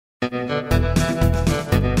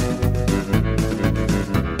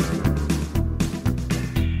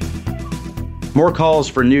More calls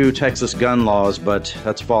for new Texas gun laws, but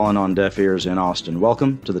that's fallen on deaf ears in Austin.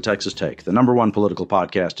 Welcome to the Texas Take, the number one political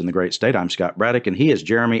podcast in the great state. I'm Scott Braddock, and he is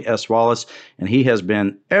Jeremy S. Wallace, and he has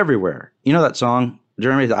been everywhere. You know that song,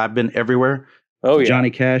 Jeremy, I've Been Everywhere? Oh, yeah. Johnny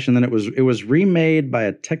Cash, and then it was remade by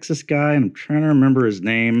a Texas guy, and I'm trying to remember his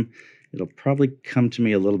name. It'll probably come to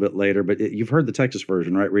me a little bit later, but you've heard the Texas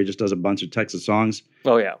version, right, where he just does a bunch of Texas songs?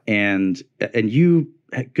 Oh, yeah. And you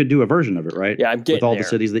could do a version of it, right? Yeah, I'm getting with all there. The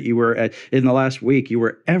cities that you were at. In the last week, you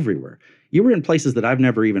were everywhere. You were in places that I've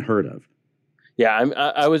never even heard of. Yeah,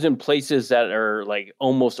 I was in places that are like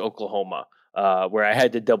almost Oklahoma, where I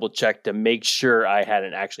had to double check to make sure I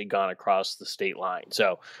hadn't actually gone across the state line.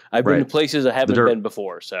 So I've been to places I haven't been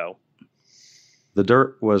before. So the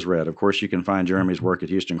dirt was red. Of course, you can find Jeremy's work at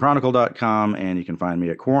HoustonChronicle.com, and you can find me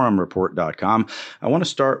at QuorumReport.com. I want to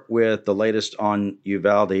start with the latest on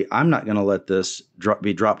Uvalde. I'm not going to let this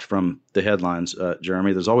be dropped from the headlines,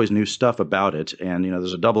 Jeremy. There's always new stuff about it, and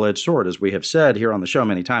there's a double-edged sword, as we have said here on the show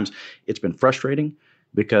many times. It's been frustrating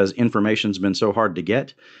because information's been so hard to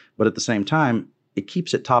get, but at the same time, it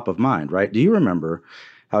keeps it top of mind, right? Do you remember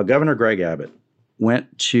how Governor Greg Abbott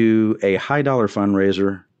went to a high-dollar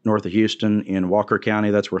fundraiser north of Houston in Walker County?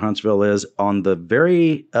 That's where Huntsville is, on the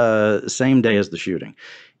very same day as the shooting.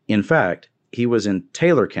 In fact, he was in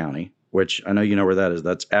Taylor County, which I know you know where that is.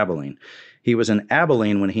 That's Abilene. He was in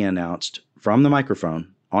Abilene when he announced from the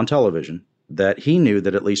microphone on television that he knew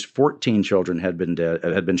that at least 14 children had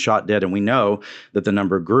been shot dead. And we know that the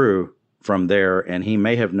number grew from there, and he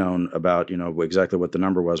may have known about, exactly what the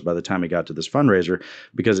number was by the time he got to this fundraiser,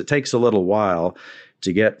 because it takes a little while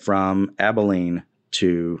to get from Abilene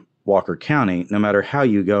to Walker County, no matter how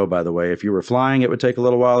you go, by the way. If you were flying, it would take a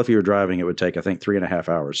little while. If you were driving, it would take, I think, 3.5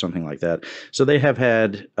 hours, something like that. So they have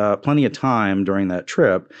had plenty of time during that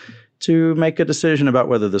trip to make a decision about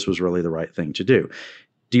whether this was really the right thing to do.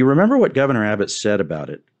 Do you remember what Governor Abbott said about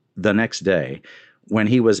it the next day when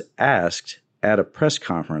he was asked at a press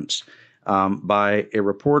conference by a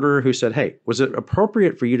reporter who said, hey, was it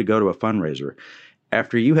appropriate for you to go to a fundraiser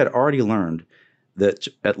after you had already learned that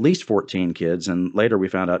at least 14 kids, and later we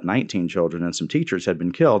found out 19 children and some teachers had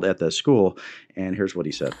been killed at the school? And here's what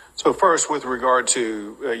he said. So first, with regard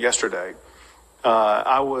to yesterday,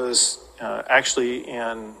 I was actually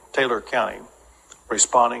in Taylor County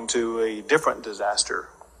responding to a different disaster,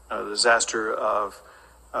 a disaster of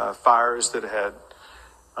fires that had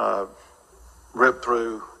ripped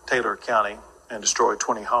through Taylor County and destroyed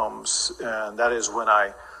 20 homes. And that is when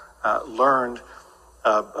I learned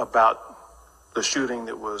about the shooting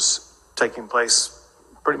that was taking place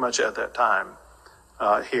pretty much at that time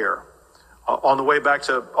here. On the way back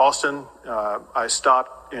to Austin, I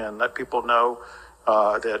stopped and let people know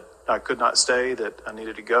that I could not stay, that I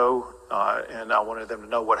needed to go, and I wanted them to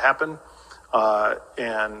know what happened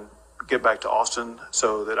and get back to Austin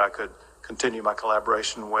so that I could continue my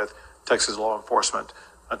collaboration with Texas law enforcement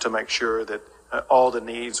to make sure that all the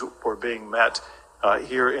needs were being met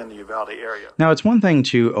here in the Uvalde area. Now, it's one thing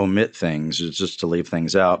to omit things, it's just to leave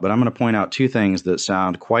things out, but I'm going to point out two things that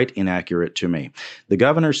sound quite inaccurate to me. The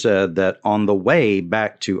governor said that on the way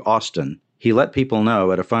back to Austin, he let people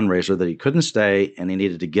know at a fundraiser that he couldn't stay and he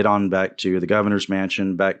needed to get on back to the governor's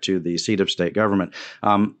mansion, back to the seat of state government.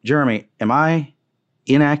 Jeremy, am I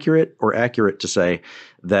inaccurate or accurate to say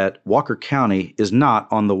that Walker County is not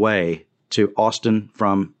on the way to Austin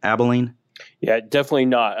from Abilene? Yeah, definitely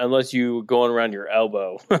not, unless you going around your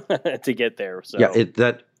elbow to get there. So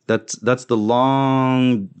yeah, that's the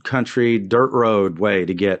long country dirt road way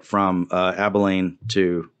to get from Abilene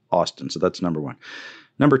to Austin. So that's number one.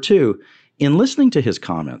 Number two, in listening to his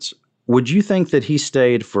comments, would you think that he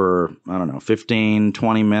stayed for, 15,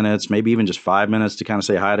 20 minutes, maybe even just 5 minutes to kind of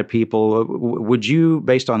say hi to people? Would you,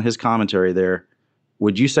 based on his commentary there,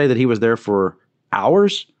 would you say that he was there for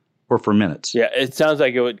hours or for minutes? Yeah, it sounds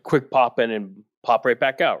like it would quick pop in and pop right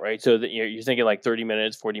back out, right? So that you're thinking like 30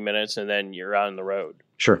 minutes, 40 minutes, and then you're on the road.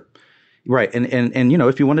 Sure. Right. And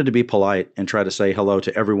if you wanted to be polite and try to say hello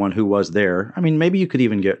to everyone who was there, maybe you could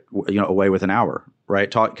even get, away with an hour, right?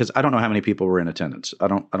 Because I don't know how many people were in attendance. I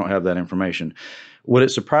don't have that information. Would it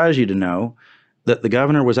surprise you to know that the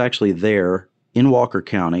governor was actually there in Walker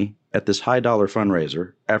County at this high-dollar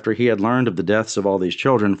fundraiser after he had learned of the deaths of all these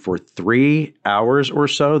children for 3 hours or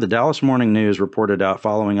so? The Dallas Morning News reported out,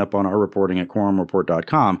 following up on our reporting at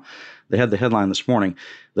QuorumReport.com, they had the headline this morning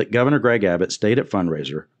that Governor Greg Abbott stayed at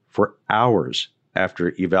fundraiser for hours after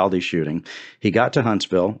Uvalde shooting. He got to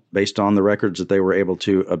Huntsville, based on the records that they were able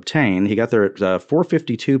to obtain. He got there at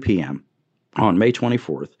 4:52 p.m. on May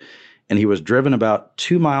 24th. and he was driven about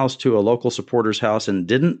 2 miles to a local supporter's house and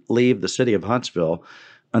didn't leave the city of Huntsville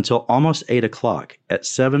until almost 8 o'clock at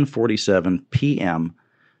 7:47 p.m.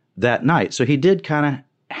 that night. So he did kind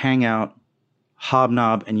of hang out,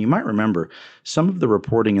 hobnob, and you might remember some of the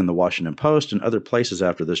reporting in the Washington Post and other places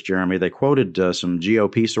after this, Jeremy. They quoted some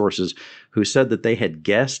GOP sources who said that they had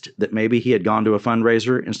guessed that maybe he had gone to a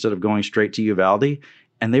fundraiser instead of going straight to Uvalde,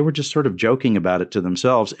 and they were just sort of joking about it to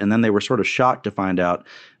themselves, and then they were sort of shocked to find out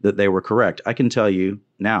that they were correct. I can tell you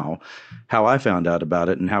now how I found out about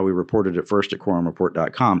it and how we reported it first at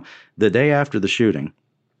quorumreport.com. The day after the shooting,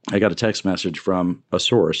 I got a text message from a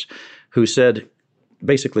source who said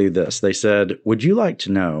basically this. They said, "Would you like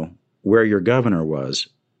to know where your governor was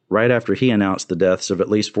right after he announced the deaths of at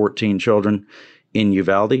least 14 children in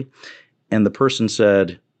Uvalde?" And the person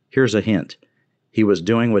said, "Here's a hint. He was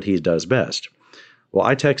doing what he does best." Well,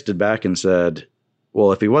 I texted back and said,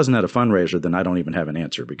 well, if he wasn't at a fundraiser, then I don't even have an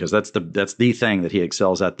answer, because that's the thing that he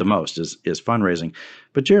excels at the most is fundraising.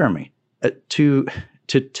 But Jeremy, to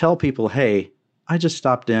tell people, hey, I just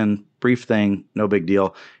stopped in, brief thing, no big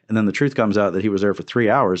deal, and then the truth comes out that he was there for 3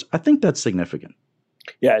 hours, I think that's significant.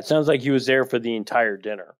 Yeah, it sounds like he was there for the entire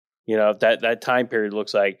dinner. That time period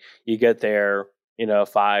looks like you get there,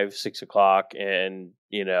 5, 6 o'clock, and,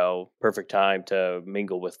 perfect time to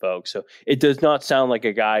mingle with folks. So it does not sound like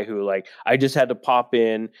a guy who, I just had to pop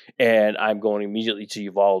in and I'm going immediately to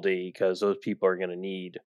Uvalde because those people are going to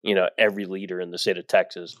need, every leader in the state of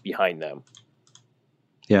Texas behind them.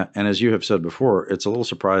 Yeah, and as you have said before, it's a little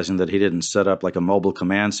surprising that he didn't set up like a mobile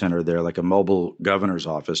command center there, like a mobile governor's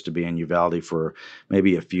office to be in Uvalde for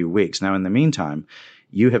maybe a few weeks. Now, in the meantime,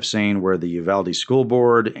 you have seen where the Uvalde School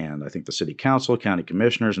Board and I think the City Council, county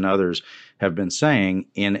commissioners, and others have been saying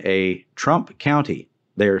in a Trump county,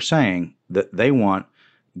 they are saying that they want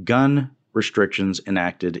gun restrictions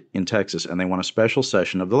enacted in Texas, and they want a special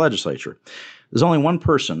session of the legislature. There's only one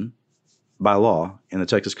person by law in the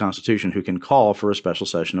Texas Constitution who can call for a special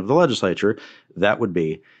session of the legislature. That would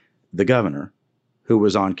be the governor, who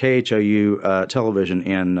was on KHOU television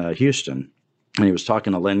in Houston. And he was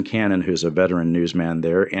talking to Len Cannon, who's a veteran newsman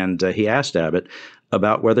there, and he asked Abbott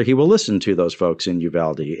about whether he will listen to those folks in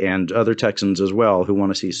Uvalde and other Texans as well who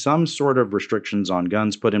want to see some sort of restrictions on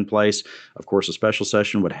guns put in place. Of course, a special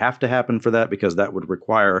session would have to happen for that because that would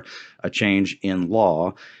require a change in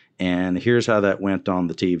law. And here's how that went on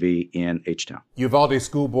the TV in H-Town. Uvalde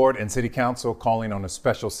School Board and City Council calling on a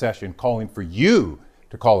special session, calling for you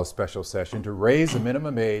to call a special session to raise the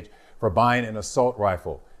minimum age for buying an assault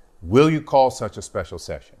rifle. Will you call such a special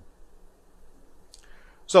session?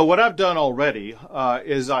 So what I've done already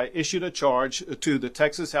is I issued a charge to the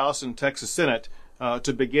Texas House and Texas Senate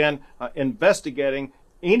to begin investigating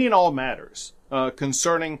any and all matters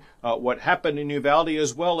concerning what happened in Uvalde,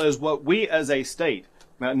 as well as what we as a state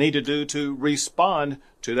need to do to respond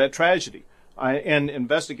to that tragedy. And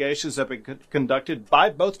investigations have been conducted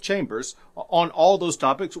by both chambers on all those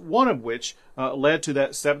topics, one of which led to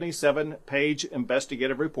that 77-page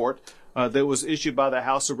investigative report that was issued by the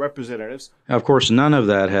House of Representatives. Now, of course, none of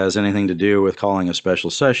that has anything to do with calling a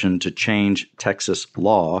special session to change Texas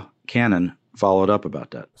law. Cannon followed up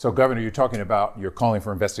about that. So, Governor, you're calling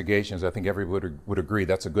for investigations. I think everybody would agree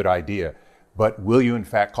that's a good idea. But will you, in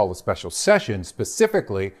fact, call a special session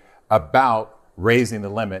specifically about raising the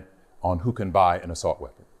limit on who can buy an assault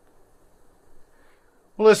weapon?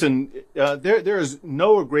 Well, listen, there is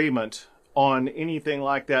no agreement on anything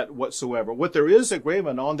like that whatsoever. What there is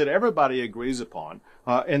agreement on that everybody agrees upon,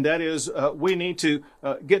 and that is we need to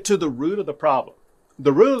get to the root of the problem.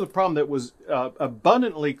 The root of the problem that was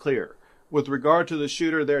abundantly clear with regard to the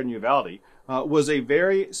shooter there in Uvalde was a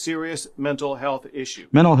very serious mental health issue.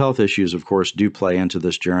 Mental health issues, of course, do play into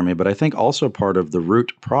this, Jeremy, but I think also part of the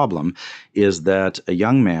root problem is that a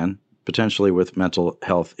young man, potentially with mental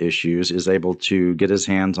health issues, is able to get his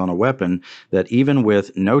hands on a weapon that even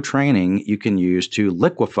with no training, you can use to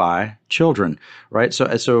liquefy children, right?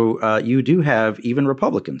 So you do have even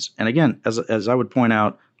Republicans. And again, as I would point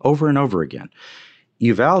out over and over again,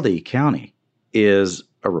 Uvalde County is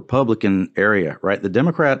a Republican area, right? The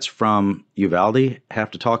Democrats from Uvalde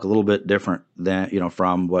have to talk a little bit different than,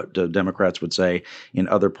 from what the Democrats would say in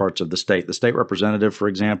other parts of the state. The state representative, for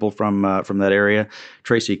example, from that area,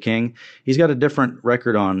 Tracy King, he's got a different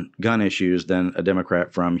record on gun issues than a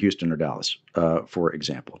Democrat from Houston or Dallas, for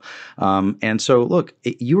example. And so, look,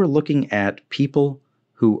 you are looking at people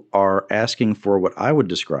who are asking for what I would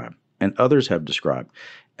describe, and others have described,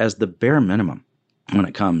 as the bare minimum when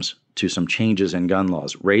it comes to some changes in gun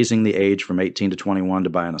laws, raising the age from 18 to 21 to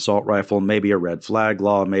buy an assault rifle, maybe a red flag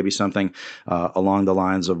law, maybe something along the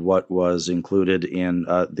lines of what was included in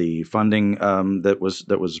the funding that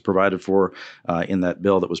was provided for in that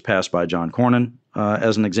bill that was passed by John Cornyn,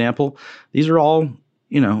 as an example. These are all,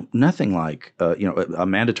 nothing like, a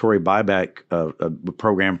mandatory buyback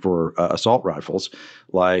program for assault rifles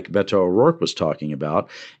like Beto O'Rourke was talking about.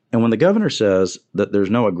 And when the governor says that there's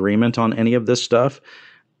no agreement on any of this stuff,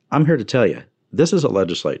 I'm here to tell you, this is a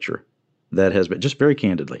legislature that has been, just very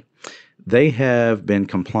candidly, they have been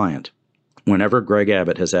compliant whenever Greg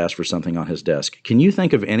Abbott has asked for something on his desk. Can you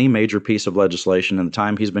think of any major piece of legislation in the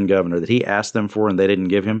time he's been governor that he asked them for and they didn't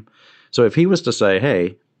give him? So if he was to say,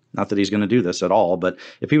 hey, not that he's going to do this at all, but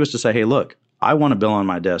if he was to say, hey, look, I want a bill on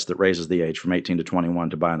my desk that raises the age from 18 to 21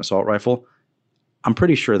 to buy an assault rifle, I'm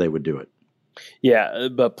pretty sure they would do it. Yeah,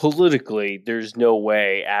 but politically, there's no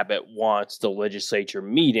way Abbott wants the legislature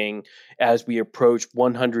meeting as we approach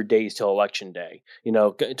 100 days till Election Day.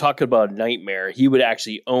 Talking about a nightmare, he would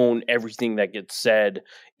actually own everything that gets said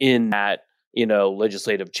in that,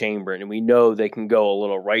 legislative chamber. And we know they can go a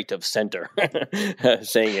little right of center,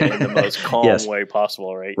 saying it in the most calm yes. way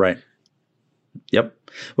possible, right? Right. Yep.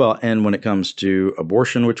 Well, and when it comes to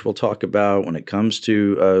abortion, which we'll talk about, when it comes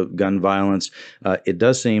to gun violence, it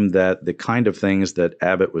does seem that the kind of things that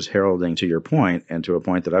Abbott was heralding, to your point, and to a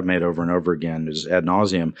point that I've made over and over again, is ad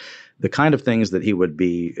nauseum, the kind of things that he would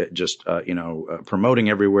be just, promoting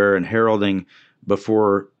everywhere and heralding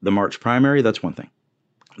before the March primary, that's one thing.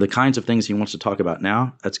 The kinds of things he wants to talk about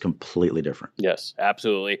now, that's completely different. Yes,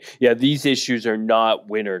 absolutely. Yeah, these issues are not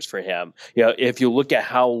winners for him. If you look at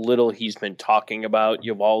how little he's been talking about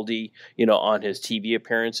Uvalde, on his TV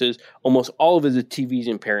appearances, almost all of his TV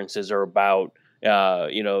appearances are about,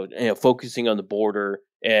 focusing on the border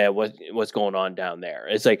and what's going on down there.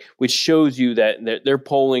 It's like, which shows you that their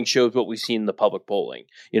polling shows what we've seen in the public polling.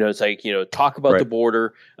 It's like, talk about the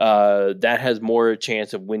border. That has more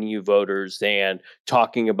chance of winning you voters than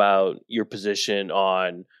talking about your position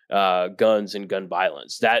on guns and gun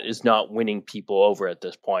violence. That is not winning people over at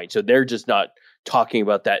this point. So they're just not talking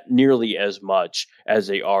about that nearly as much as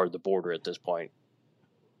they are the border at this point.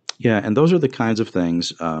 Yeah, and those are the kinds of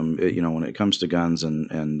things, when it comes to guns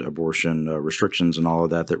and abortion restrictions and all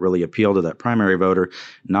of that really appeal to that primary voter,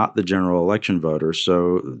 not the general election voter.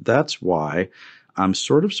 So that's why I'm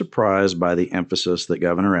sort of surprised by the emphasis that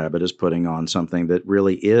Governor Abbott is putting on something that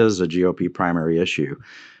really is a GOP primary issue,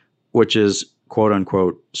 which is, quote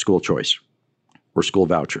unquote, school choice or school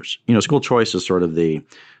vouchers. School choice is sort of the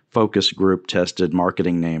focus group tested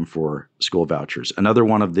marketing name for school vouchers. Another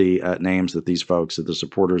one of the names that these folks, that the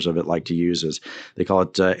supporters of it, like to use is they call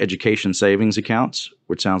it education savings accounts,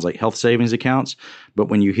 which sounds like health savings accounts. But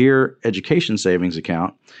when you hear education savings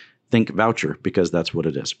account, think voucher, because that's what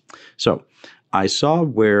it is. So I saw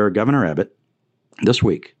where Governor Abbott this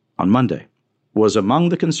week on Monday was among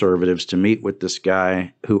the conservatives to meet with this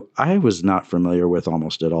guy who I was not familiar with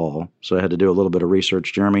almost at all. So I had to do a little bit of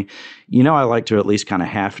research, Jeremy. I like to at least kind of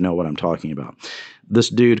half know what I'm talking about. This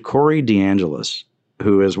dude, Corey DeAngelis,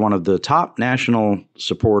 who is one of the top national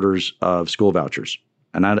supporters of school vouchers.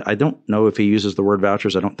 And I don't know if he uses the word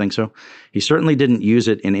vouchers. I don't think so. He certainly didn't use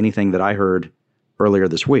it in anything that I heard earlier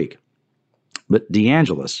this week. But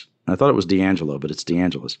DeAngelis, I thought it was D'Angelo, but it's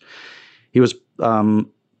DeAngelis. He was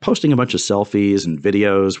posting a bunch of selfies and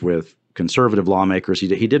videos with conservative lawmakers.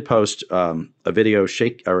 He did post a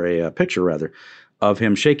picture rather of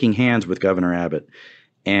him shaking hands with Governor Abbott,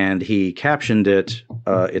 and he captioned it.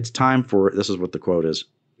 It's time for, this is what the quote is.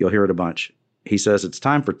 You'll hear it a bunch. He says, "It's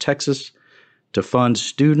time for Texas to fund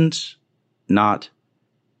students, not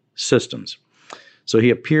systems." So he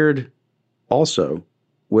appeared also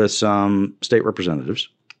with some state representatives.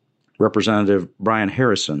 Representative Brian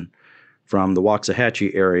Harrison from the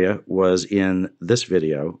Waxahachie area was in this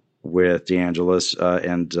video with DeAngelis.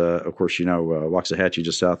 And of course, Waxahachie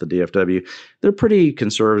just south of DFW. They're pretty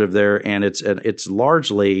conservative there, and it's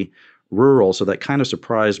largely rural. So that kind of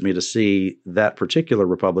surprised me to see that particular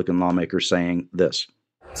Republican lawmaker saying this.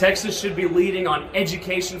 Texas should be leading on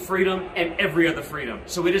education freedom and every other freedom.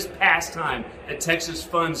 So it is past time that Texas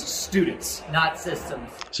funds students, not systems.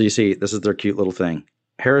 So you see, this is their cute little thing.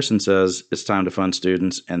 Harrison says it's time to fund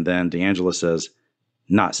students, and then DeAngelis says,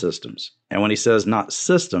 not systems. And when he says not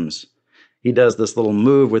systems, he does this little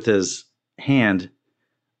move with his hand.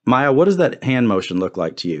 Maya, what does that hand motion look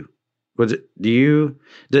like to you?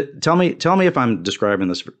 Tell me if I'm describing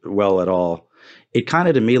this well at all. It kind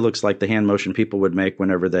of to me looks like the hand motion people would make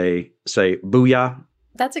whenever they say booyah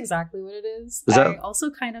That's exactly what it is. I also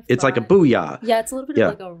kind of it's like a booyah. Yeah, it's a little bit of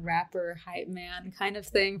like a rapper hype man kind of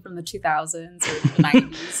thing from the 2000s or the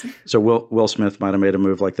 90s. So Will Smith might have made a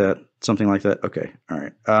move like that, something like that. Okay, all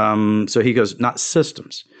right. So he goes, not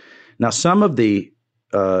systems. Now, some of the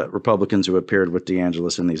Republicans who appeared with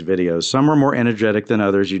DeAngelis in these videos, some were more energetic than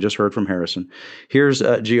others. You just heard from Harrison. Here's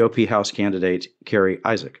GOP House candidate Carrie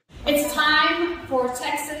Isaac. It's time for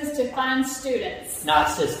Texas to fund students, not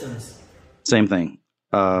systems. Same thing.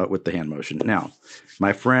 With the hand motion. Now,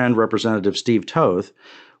 my friend, Representative Steve Toth,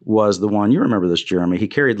 was the one, you remember this, Jeremy, he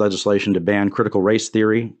carried legislation to ban critical race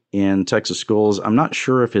theory in Texas schools. I'm not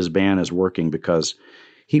sure if his ban is working because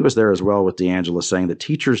he was there as well with DeAngelis saying that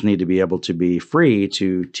teachers need to be able to be free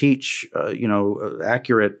to teach,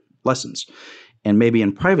 accurate lessons. And maybe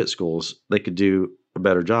in private schools, they could do a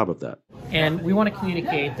better job of that. And we want to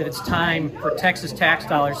communicate that it's time for Texas tax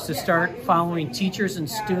dollars to start following teachers and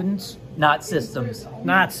students, not systems.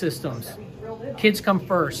 Not systems. Kids come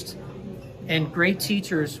first. And great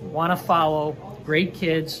teachers want to follow great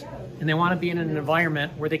kids, and they want to be in an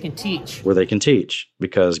environment where they can teach. Where they can teach,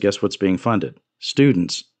 because guess what's being funded?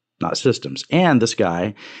 Students, not systems. And this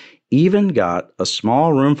guy even got a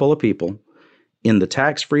small room full of people in the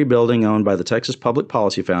tax-free building owned by the Texas Public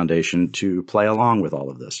Policy Foundation to play along with all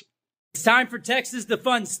of this. It's time for Texas to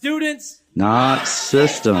fund students, not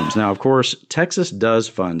systems. Now, of course, Texas does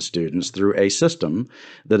fund students through a system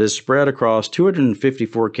that is spread across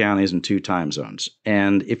 254 counties and 2 time zones.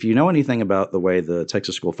 And if you know anything about the way the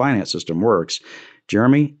Texas school finance system works,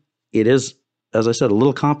 Jeremy, it is, as I said, a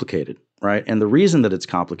little complicated, right? And the reason that it's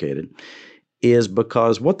complicated is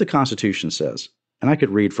because what the Constitution says, and I could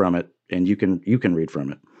read from it, and you can read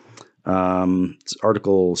from it. It's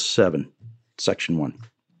Article 7, Section 1.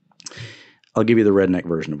 I'll give you the redneck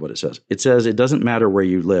version of what it says. It says it doesn't matter where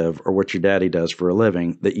you live or what your daddy does for a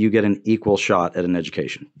living, that you get an equal shot at an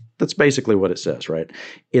education. That's basically what it says, right?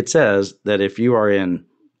 It says that if you are in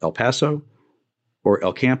El Paso or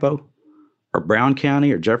El Campo or Brown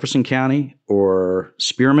County or Jefferson County or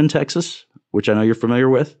Spearman, Texas, which I know you're familiar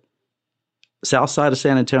with, south side of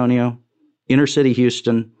San Antonio, inner city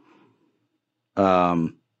Houston,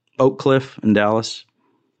 Oak Cliff in Dallas,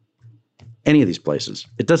 any of these places,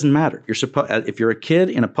 it doesn't matter. If you're a kid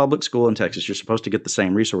in a public school in Texas, you're supposed to get the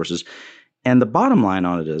same resources. And the bottom line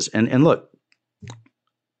on it is, and look,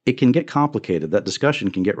 it can get complicated. That discussion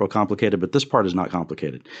can get real complicated, but this part is not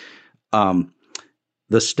complicated.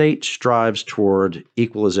 The state strives toward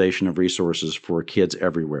equalization of resources for kids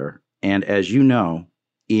everywhere. And as you know,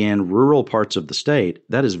 in rural parts of the state,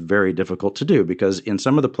 that is very difficult to do because in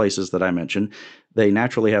some of the places that I mentioned, they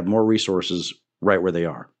naturally have more resources right where they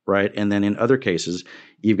are, right? And then in other cases,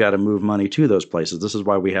 you've got to move money to those places. This is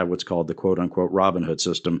why we have what's called the quote-unquote Robin Hood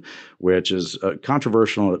system, which is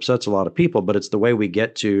controversial and upsets a lot of people, but it's the way we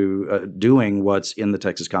get to doing what's in the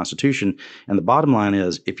Texas Constitution. And the bottom line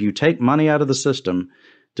is, if you take money out of the system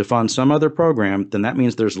to fund some other program, then that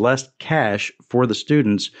means there's less cash for the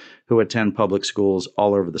students who attend public schools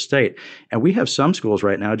all over the state. And we have some schools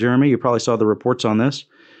right now, Jeremy, you probably saw the reports on this,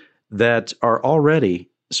 that are already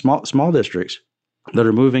small districts that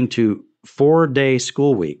are moving to 4-day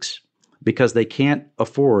school weeks because they can't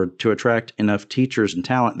afford to attract enough teachers and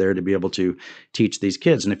talent there to be able to teach these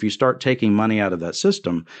kids. And if you start taking money out of that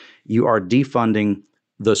system, you are defunding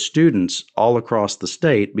the students all across the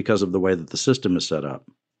state because of the way that the system is set up.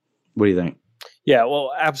 What do you think? Yeah,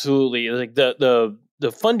 well, absolutely. Like the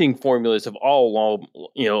funding formulas have all along,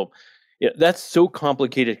 that's so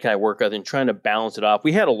complicated kind of work other than trying to balance it off.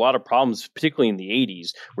 We had a lot of problems, particularly in the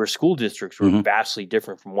 80s, where school districts were vastly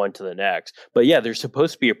different from one to the next. But yeah, there's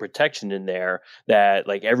supposed to be a protection in there that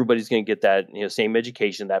like everybody's going to get that same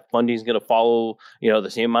education. That funding is going to follow, the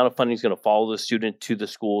same amount of funding is going to follow the student to the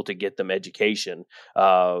school to get them education.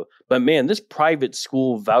 But man, this private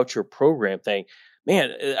school voucher program thing,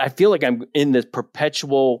 man, I feel like I'm in this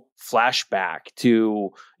perpetual flashback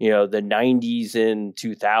to, the 90s and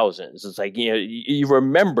 2000s. It's like, you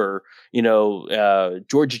remember,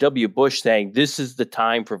 George W. Bush saying this is the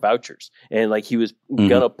time for vouchers. And like he was going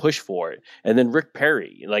to push for it. And then Rick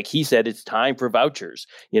Perry, like he said, it's time for vouchers.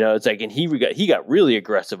 It's like, and he got really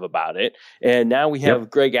aggressive about it. And now we have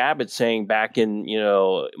Greg Abbott saying back in,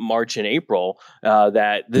 March and April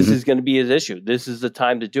that this is going to be his issue. This is the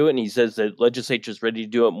time to do it. And he says the legislature is ready to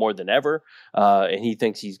do it more than ever. And he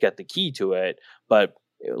thinks he's got the key to it. But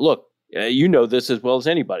look, you know this as well as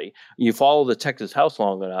anybody. You follow the Texas House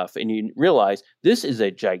long enough and you realize this is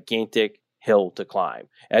a gigantic hill to climb.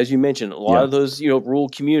 As you mentioned, a lot of those, rural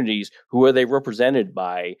communities, who are they represented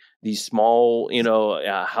by? These small,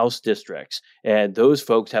 house districts. And those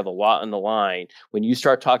folks have a lot on the line. When you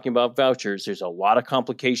start talking about vouchers, there's a lot of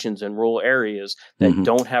complications in rural areas that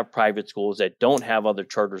don't have private schools, that don't have other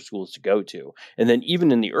charter schools to go to. And then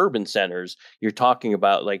even in the urban centers, you're talking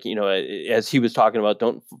about, as he was talking about,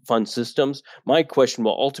 don't fund systems. My question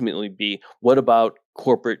will ultimately be, what about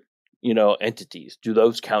corporate entities? Do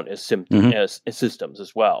those count as systems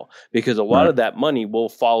as well? Because a lot of that money will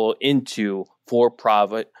follow into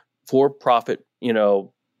for-profit,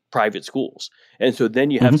 private schools. And so then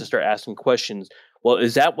you have to start asking questions. Well,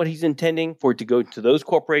 is that what he's intending for it to go to those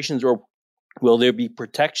corporations, or will there be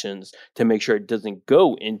protections to make sure it doesn't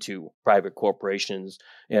go into private corporations,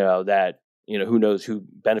 that who knows who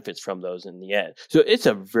benefits from those in the end? So it's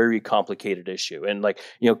a very complicated issue. And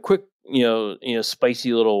quick,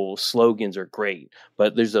 spicy little slogans are great,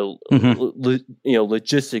 but there's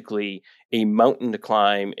logistically a mountain to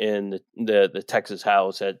climb in the Texas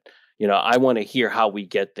House that, I want to hear how we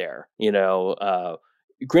get there.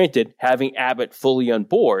 Granted, having Abbott fully on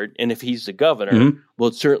board, and if he's the governor,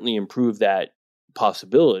 will certainly improve that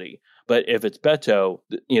possibility. But if it's Beto,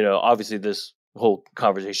 obviously this whole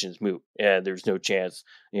conversation is moot, and there's no chance,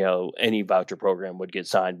 any voucher program would get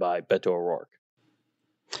signed by Beto O'Rourke.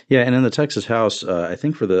 Yeah, and in the Texas House, I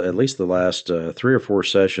think for at least the last 3 or 4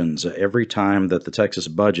 sessions, every time that the Texas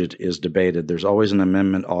budget is debated, there's always an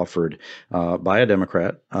amendment offered by a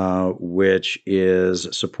Democrat, which is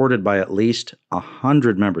supported by at least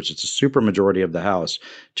 100 members. It's a supermajority of the House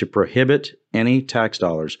to prohibit any tax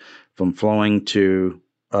dollars from flowing to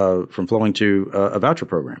a voucher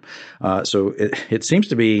program. So it seems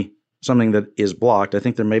to be something that is blocked. I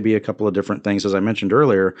think there may be a couple of different things, as I mentioned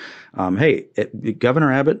earlier.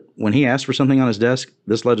 Governor Abbott, when he asked for something on his desk,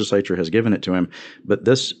 this legislature has given it to him, but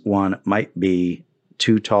this one might be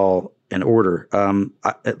too tall an order.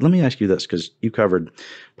 Let me ask you this, because you covered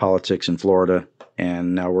politics in Florida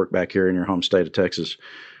and now work back here in your home state of Texas.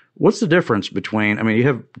 What's the difference between, you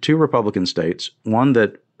have 2 Republican states, one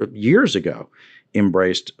that years ago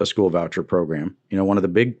embraced a school voucher program, one of the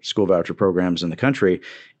big school voucher programs in the country.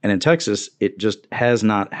 And in Texas, it just has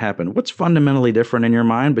not happened. What's fundamentally different in your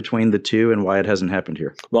mind between the two, and why it hasn't happened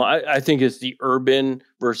here? Well, I think it's the urban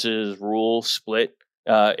versus rural split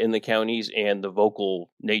in the counties, and the vocal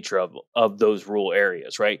nature of those rural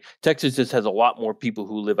areas, right? Texas just has a lot more people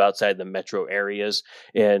who live outside the metro areas.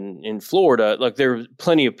 And in Florida, there are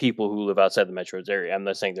plenty of people who live outside the metro area. I'm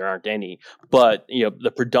not saying there aren't any, but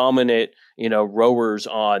the predominant rowers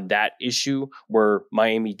on that issue were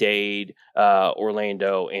Miami-Dade,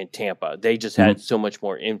 Orlando, and Tampa. They just had so much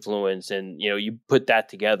more influence, and you put that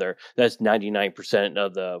together, that's 99%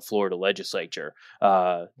 of the Florida legislature.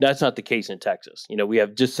 That's not the case in Texas. We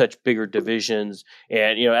have just such bigger divisions,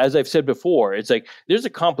 and as I've said before, it's there's a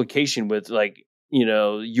complication with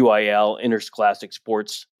UIL, interscholastic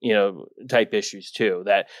sports, type issues too.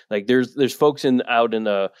 That there's folks out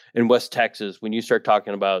in West Texas, when you start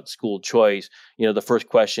talking about school choice, the first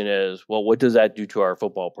question is, well, what does that do to our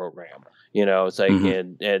football program? It's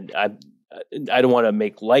and I don't want to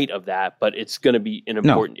make light of that, but it's going to be an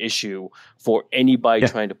important issue for anybody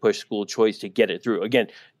trying to push school choice to get it through. Again,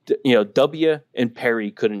 W and Perry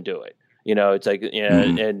couldn't do it. It's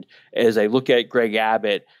and as I look at Greg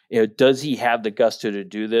Abbott, does he have the gusto to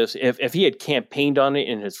do this? If he had campaigned on it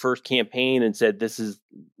in his first campaign and said, this is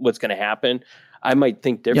what's going to happen, I might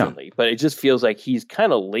think differently. But it just feels like he's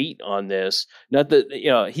kind of late on this. Not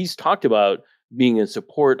that, he's talked about being in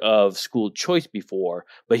support of school choice before,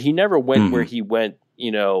 but he never went where he went,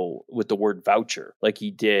 with the word voucher, like he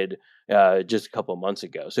did just a couple of months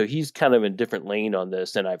ago. So he's kind of in a different lane on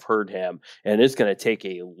this than I've heard him. And it's going to take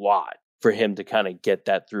a lot for him to kind of get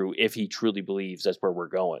that through if he truly believes that's where we're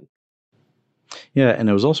going. Yeah, and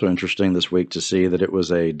it was also interesting this week to see that it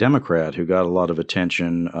was a Democrat who got a lot of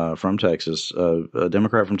attention from Texas, a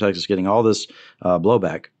Democrat from Texas getting all this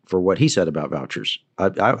blowback for what he said about vouchers.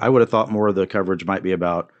 I would have thought more of the coverage might be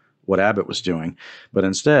about what Abbott was doing, but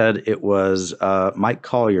instead it was Mike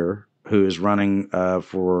Collier, who is running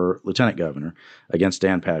for lieutenant governor against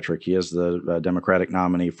Dan Patrick. He is the Democratic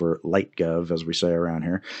nominee for Light Gov, as we say around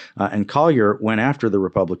here. And Collier went after the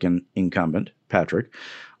Republican incumbent, Patrick,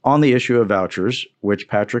 on the issue of vouchers, which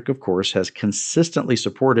Patrick, of course, has consistently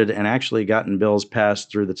supported and actually gotten bills passed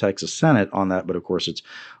through the Texas Senate on that. But, of course, it's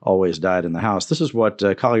always died in the House. This is what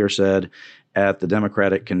Collier said at the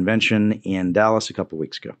Democratic convention in Dallas a couple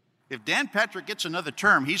weeks ago. If Dan Patrick gets another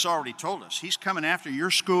term, he's already told us he's coming after your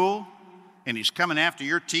school and he's coming after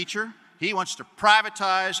your teacher. He wants to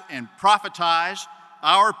privatize and profitize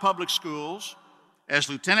our public schools as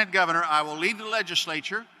Lieutenant Governor, I will lead the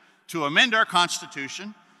legislature to amend our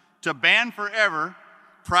Constitution to ban forever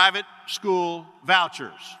private school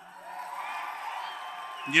vouchers.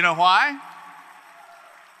 You know why?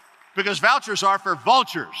 Because vouchers are for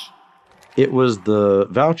vultures. It was the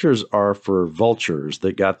vouchers are for vultures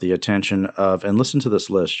that got the attention of, and listen to this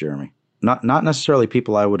list, Jeremy, not necessarily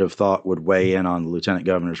people I would have thought would weigh in on the lieutenant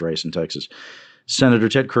governor's race in Texas. Senator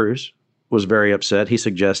Ted Cruz was very upset. He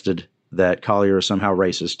suggested that Collier is somehow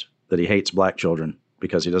racist, that he hates black children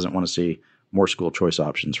because he doesn't want to see more school choice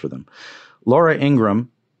options for them. Laura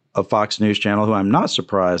Ingraham of Fox News Channel, who I'm not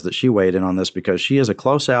surprised that she weighed in on this because she is a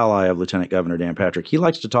close ally of Lieutenant Governor Dan Patrick. He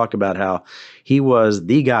likes to talk about how he was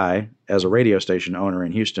the guy, as a radio station owner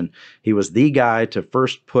in Houston, he was the guy to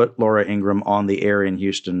first put Laura Ingraham on the air in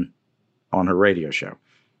Houston on her radio show.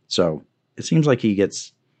 So it seems like he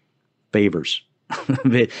gets favors.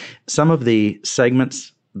 Some of the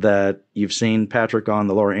segments that you've seen Patrick on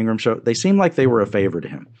the Laura Ingraham show, they seem like they were a favor to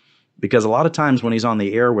him. Because a lot of times when he's on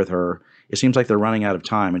the air with her, it seems like they're running out of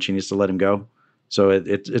time and she needs to let him go. So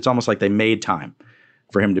it's almost like they made time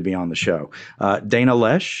for him to be on the show. Dana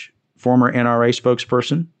Loesch, former NRA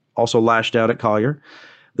spokesperson, also lashed out at Collier.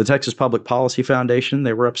 The Texas Public Policy Foundation,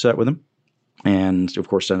 they were upset with him. And, of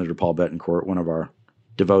course, Senator Paul Bettencourt, one of our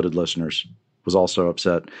devoted listeners, was also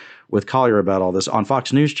upset with Collier about all this. On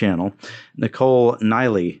Fox News Channel, Nicole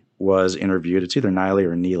Neily was interviewed. It's either Neily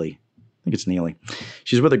or Neely. I think it's Neely.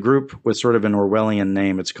 She's with a group with sort of an Orwellian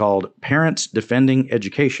name. It's called Parents Defending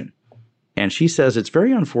Education. And she says it's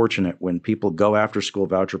very unfortunate when people go after school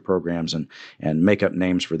voucher programs and make up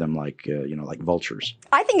names for them like vultures.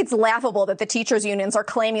 I think it's laughable that the teachers unions are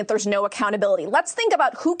claiming that there's no accountability. Let's think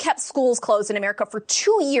about who kept schools closed in America for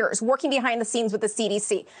 2 years, working behind the scenes with the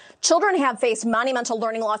CDC. Children have faced monumental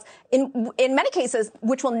learning loss in many cases,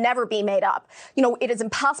 which will never be made up. You know, it is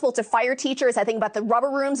impossible to fire teachers. I think about the rubber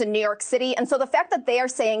rooms in New York City. And so the fact that they are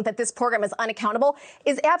saying that this program is unaccountable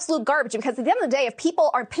is absolute garbage, because at the end of the day, if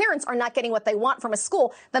parents are not getting what they want from a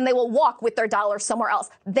school, then they will walk with their dollars somewhere else.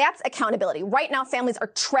 That's accountability. Right now, families are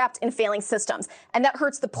trapped in failing systems, and that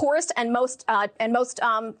hurts the poorest and most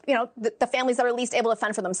the families that are least able to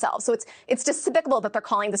fend for themselves. So it's despicable that they're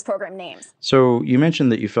calling this program names. So you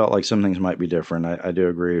mentioned that you felt like some things might be different. I do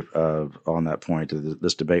agree on that point.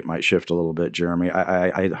 This debate might shift a little bit, Jeremy.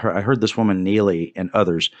 I heard this woman, Neely, and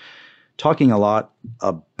others talking a lot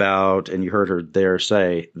about, and you heard her there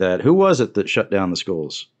say that who was it that shut down the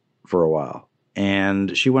schools for a while?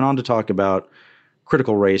 And she went on to talk about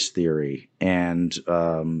critical race theory and,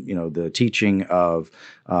 the teaching of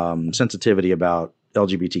sensitivity about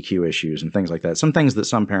LGBTQ issues and things like that. Some things that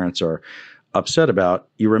some parents are upset about.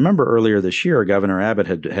 You remember earlier this year, Governor Abbott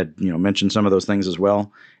had mentioned some of those things as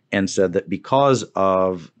well, and said that because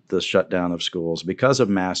of the shutdown of schools, because of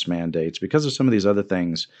mask mandates, because of some of these other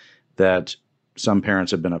things that some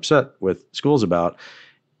parents have been upset with schools about,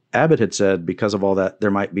 Abbott had said because of all that,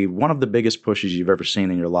 there might be one of the biggest pushes you've ever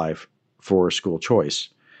seen in your life for school choice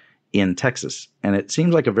in Texas. And it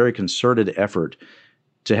seems like a very concerted effort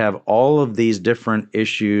to have all of these different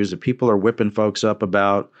issues that people are whipping folks up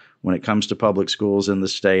about when it comes to public schools in the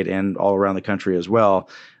state and all around the country as well,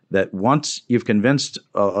 that once you've convinced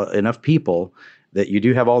enough people that you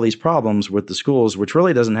do have all these problems with the schools, which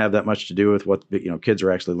really doesn't have that much to do with what kids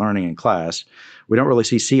are actually learning in class. We don't really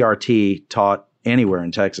see CRT taught anywhere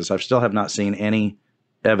in Texas. I still have not seen any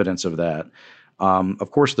evidence of that.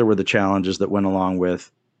 Of course, there were the challenges that went along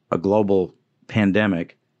with a global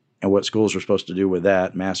pandemic and what schools are supposed to do with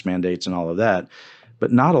that, mask mandates and all of that.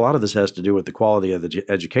 But not a lot of this has to do with the quality of the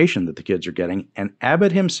education that the kids are getting. And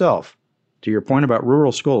Abbott himself, to your point about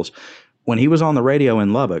rural schools, when he was on the radio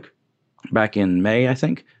in Lubbock back in May, I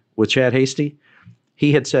think, with Chad Hasty,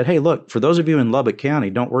 he had said, hey, look, for those of you in Lubbock County,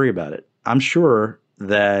 don't worry about it. I'm sure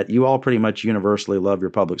that you all pretty much universally love your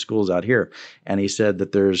public schools out here. And he said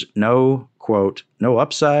that there's no, quote, no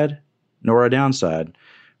upside nor a downside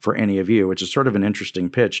for any of you, which is sort of an interesting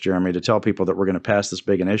pitch, Jeremy, to tell people that we're going to pass this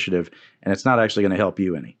big initiative and it's not actually going to help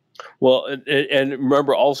you any. Well, and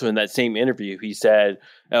remember also in that same interview, he said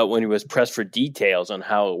when he was pressed for details on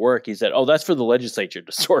how it worked, he said, oh, that's for the legislature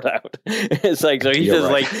to sort out. It's like, so he says,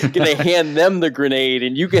 right. Like, can they hand them the grenade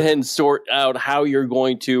and you can sort out how you're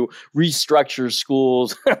going to restructure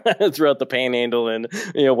schools throughout the Panhandle and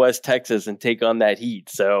West Texas and take on that heat.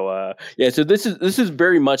 So, so this is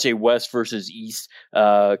very much a West versus East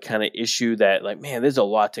kind of issue that, like, man, there's a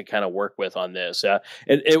lot to kind of work with on this.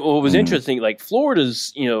 And what was interesting, like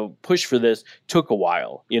Florida's, push for this took a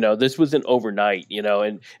while. This wasn't overnight,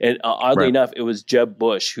 and oddly enough, it was Jeb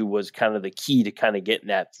Bush who was kind of the key to kind of getting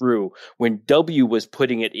that through when W was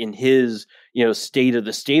putting it in his, state of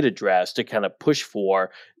the state address to kind of push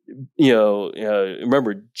for.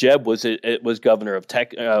 Remember Jeb was governor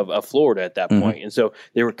of Florida at that point. And so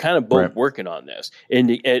they were kind of both working on this.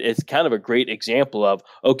 And it's kind of a great example of,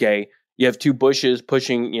 okay, you have two Bushes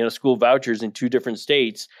pushing, school vouchers in two different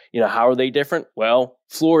states. How are they different? Well,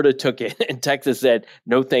 Florida took it and Texas said,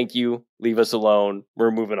 no, thank you. Leave us alone.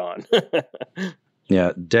 We're moving on.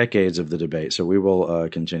 Yeah, decades of the debate. So we will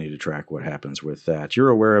continue to track what happens with that. You're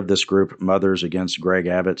aware of this group, Mothers Against Greg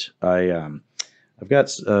Abbott.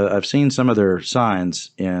 I've seen some of their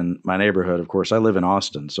signs in my neighborhood. Of course, I live in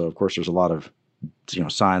Austin, so of course there's a lot of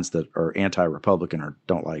signs that are anti-Republican or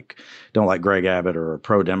don't like Greg Abbott or are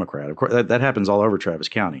pro-Democrat. Of course, that happens all over Travis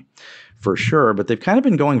County, for sure. But they've kind of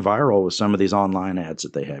been going viral with some of these online ads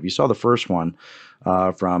that they have. You saw the first one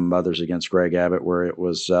from Mothers Against Greg Abbott, where it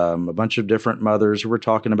was a bunch of different mothers who were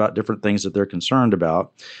talking about different things that they're concerned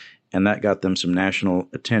about. And that got them some national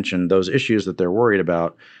attention. Those issues that they're worried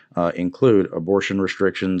about include abortion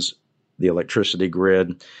restrictions, the electricity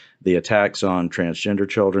grid, the attacks on transgender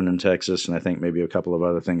children in Texas, and I think maybe a couple of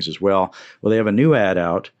other things as well. Well, they have a new ad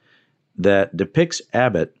out that depicts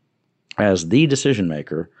Abbott as the decision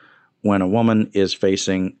maker when a woman is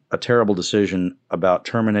facing a terrible decision about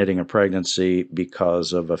terminating a pregnancy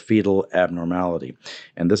because of a fetal abnormality.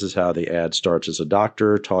 And this is how the ad starts: as a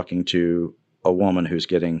doctor talking to a woman who's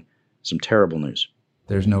getting some terrible news.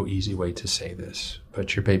 There's no easy way to say this,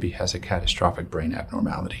 but your baby has a catastrophic brain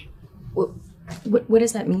abnormality. What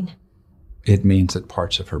does that mean? It means that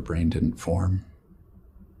parts of her brain didn't form.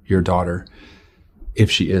 Your daughter, if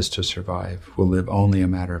she is to survive, will live only a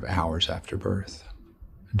matter of hours after birth.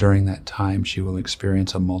 During that time, she will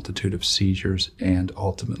experience a multitude of seizures and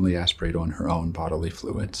ultimately aspirate on her own bodily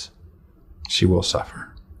fluids. She will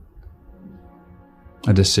suffer.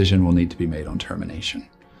 A decision will need to be made on termination.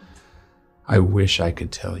 I wish I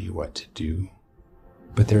could tell you what to do,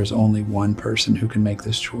 but there's only one person who can make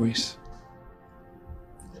this choice.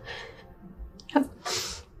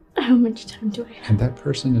 How much time do I have? And that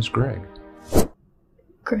person is Greg.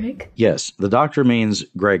 Greg? Yes, the doctor means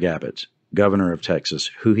Greg Abbott, governor of Texas,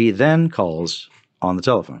 who he then calls on the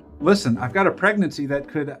telephone. Listen, I've got a pregnancy that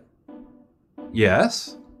could...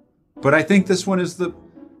 Yes, but I think this one is the...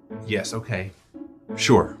 Yes, okay.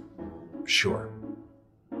 Sure.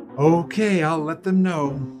 Okay, I'll let them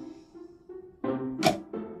know.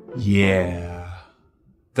 Yeah,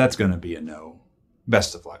 that's going to be a no.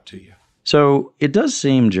 Best of luck to you. So it does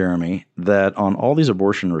seem, Jeremy, that on all these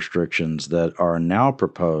abortion restrictions that are now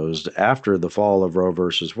proposed after the fall of Roe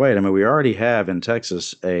versus Wade, I mean, we already have in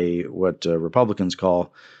Texas what Republicans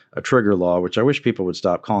call a trigger law, which I wish people would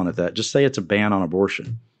stop calling it that. Just say it's a ban on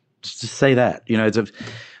abortion. Just say that.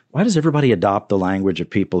 Why does everybody adopt the language of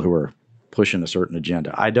people who are pushing a certain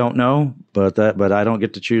agenda? I don't know, but I don't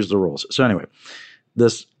get to choose the rules. So anyway,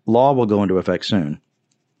 this law will go into effect soon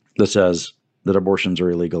that says that abortions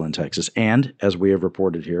are illegal in Texas. And as we have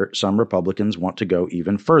reported here, some Republicans want to go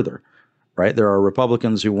even further, right? There are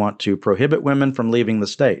Republicans who want to prohibit women from leaving the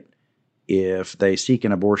state if they seek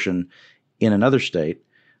an abortion in another state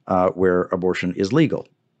where abortion is legal,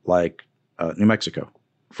 like New Mexico,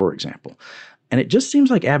 for example. And it just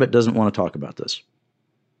seems like Abbott doesn't want to talk about this.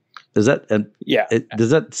 Does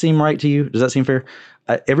that seem right to you? Does that seem fair?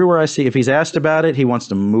 Everywhere I see, if he's asked about it, he wants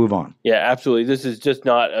to move on. Yeah, absolutely. This is just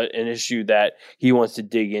not an issue that he wants to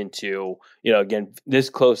dig into. Again, this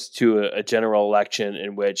close to a general election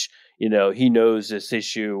in which, he knows this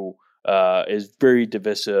issue is very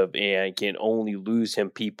divisive and can only lose him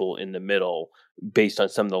people in the middle based on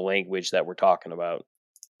some of the language that we're talking about.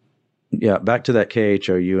 Yeah, back to that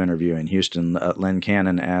KHOU interview in Houston, Len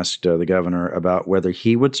Cannon asked the governor about whether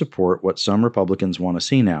he would support what some Republicans want to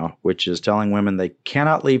see now, which is telling women they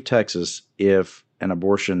cannot leave Texas if an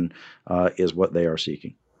abortion is what they are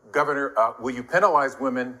seeking. Governor, will you penalize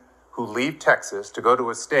women who leave Texas to go to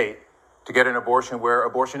a state to get an abortion where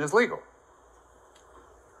abortion is legal?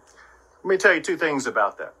 Let me tell you two things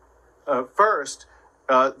about that. First,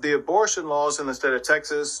 the abortion laws in the state of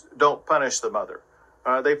Texas don't punish the mother.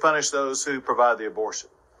 They punish those who provide the abortion.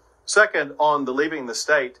 Second, on the leaving the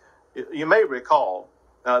state, you may recall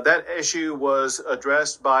that issue was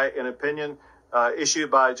addressed by an opinion issued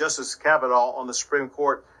by Justice Kavanaugh on the Supreme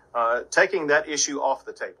Court, taking that issue off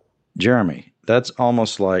the table. Jeremy, that's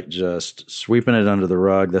almost like just sweeping it under the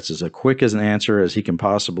rug. That's as quick as an answer as he can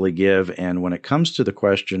possibly give. And when it comes to the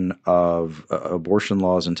question of abortion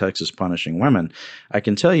laws in Texas punishing women, I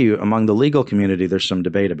can tell you among the legal community, there's some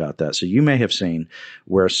debate about that. So you may have seen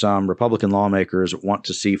where some Republican lawmakers want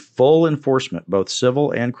to see full enforcement, both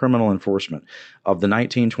civil and criminal enforcement, of the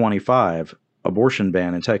 1925 abortion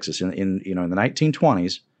ban in Texas. In the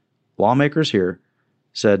 1920s, lawmakers here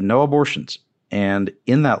said no abortions. And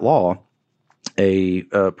in that law, a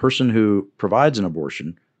person who provides an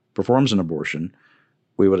abortion, performs an abortion,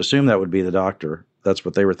 we would assume that would be the doctor. That's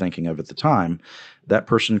what they were thinking of at the time. That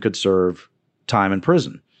person could serve time in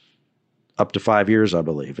prison, up to 5 years, I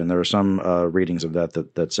believe. And there are some readings of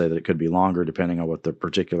that say that it could be longer depending on what the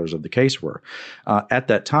particulars of the case were. At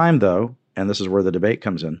that time, though, and this is where the debate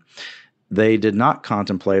comes in, they did not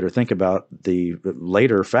contemplate or think about the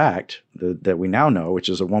later fact that we now know, which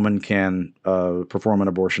is a woman can perform an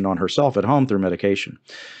abortion on herself at home through medication.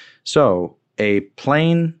 So a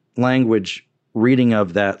plain language reading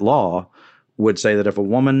of that law would say that if a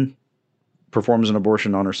woman performs an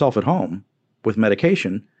abortion on herself at home with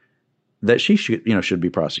medication, that she should be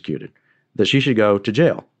prosecuted, that she should go to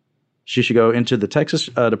jail. She should go into the Texas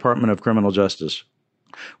Department of Criminal Justice,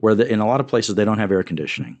 where in a lot of places they don't have air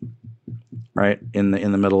conditioning, right, in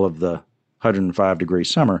the middle of the 105-degree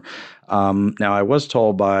summer. Now, I was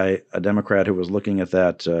told by a Democrat who was looking at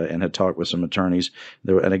that and had talked with some attorneys,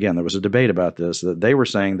 and again, there was a debate about this, that they were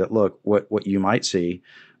saying that, look, what you might see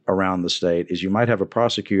around the state is you might have a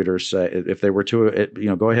prosecutor say, if they were to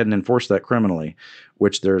go ahead and enforce that criminally,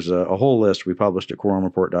 which there's a whole list we published at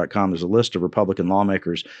quorumreport.com. There's a list of Republican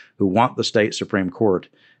lawmakers who want the state Supreme Court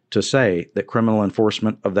to say that criminal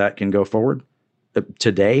enforcement of that can go forward.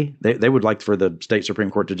 Today, they would like for the state Supreme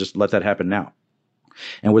Court to just let that happen now.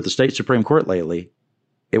 And with the state Supreme Court lately,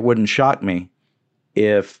 it wouldn't shock me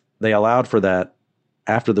if they allowed for that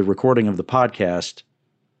after the recording of the podcast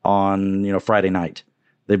on Friday night.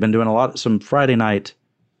 They've been doing some Friday night,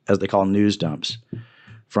 as they call, news dumps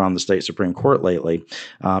from the state Supreme Court lately.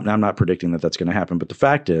 Now, I'm not predicting that that's going to happen, but the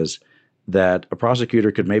fact is that a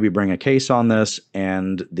prosecutor could maybe bring a case on this,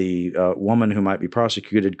 and the woman who might be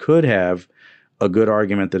prosecuted could have a good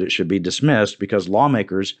argument that it should be dismissed because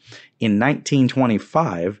lawmakers in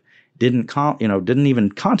 1925 didn't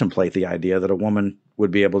even contemplate the idea that a woman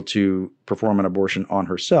would be able to perform an abortion on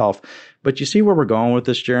herself. But you see where we're going with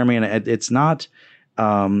this, Jeremy, and it's not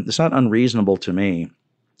unreasonable to me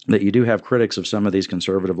that you do have critics of some of these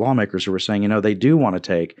conservative lawmakers who are saying, they do want to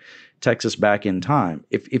take Texas back in time.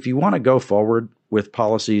 If you want to go forward with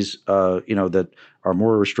policies, that are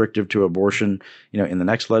more restrictive to abortion, in the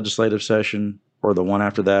next legislative session or the one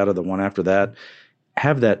after that or the one after that,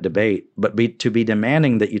 have that debate. But to be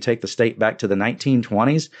demanding that you take the state back to the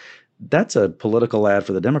 1920s, that's a political ad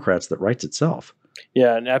for the Democrats that writes itself.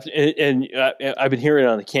 Yeah, and I've been hearing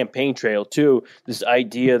on the campaign trail, too, this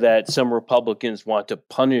idea that some Republicans want to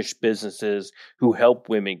punish businesses who help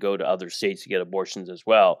women go to other states to get abortions as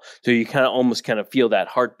well. So you almost feel that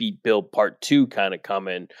heartbeat bill part 2 kind of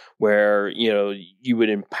coming, where, you would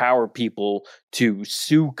empower people to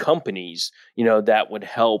sue companies, that would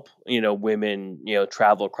help, women,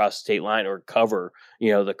 travel across the state line or cover,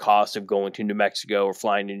 the cost of going to New Mexico or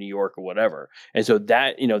flying to New York or whatever. And so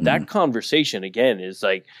that, that conversation again is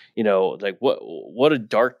like what a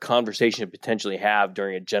dark conversation to potentially have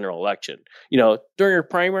during a general election. During a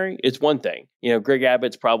primary, it's one thing. Greg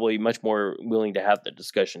Abbott's probably much more willing to have the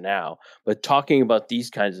discussion now, but talking about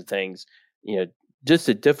these kinds of things, just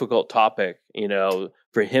a difficult topic,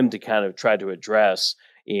 for him to kind of try to address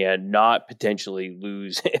and not potentially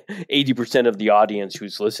lose 80% of the audience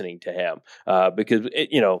who's listening to him. Because,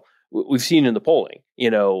 we've seen in the polling,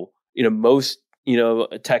 most,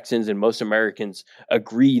 Texans and most Americans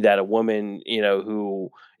agree that a woman,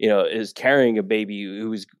 who, is carrying a baby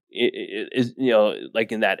who's, is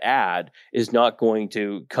like in that ad, is not going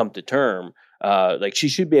to come to term. She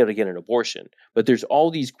should be able to get an abortion. But there's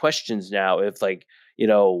all these questions now if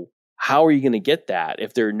how are you going to get that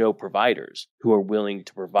if there are no providers who are willing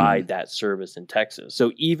to provide that service in Texas?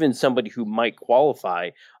 So even somebody who might qualify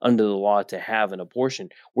under the law to have an abortion,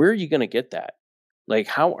 where are you going to get that?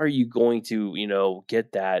 How are you going to,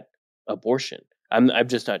 get that abortion? I'm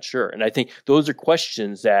just not sure. And I think those are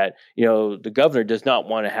questions that, the governor does not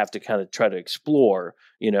want to have to kind of try to explore,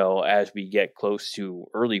 as we get close to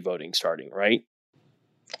early voting starting, right?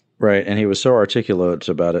 Right. And he was so articulate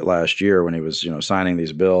about it last year when he was, signing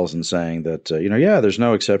these bills and saying that, there's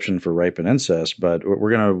no exception for rape and incest, but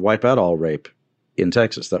we're going to wipe out all rape in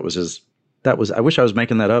Texas. I wish I was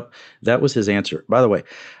making that up. That was his answer. By the way,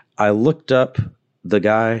 I looked up the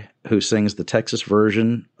guy who sings the Texas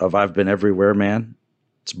version of I've Been Everywhere, Man.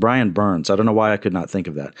 It's Brian Burns. I don't know why I could not think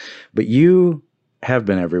of that, but you have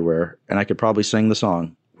been everywhere, and I could probably sing the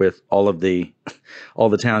song with all the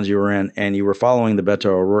towns you were in, and you were following the Beto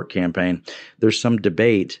O'Rourke campaign. There's some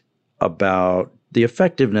debate about the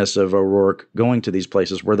effectiveness of O'Rourke going to these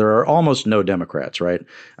places where there are almost no Democrats, right?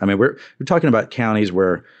 I mean, we're talking about counties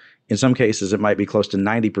where in some cases it might be close to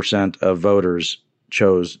 90% of voters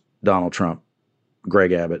chose Donald Trump,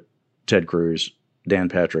 Greg Abbott, Ted Cruz, Dan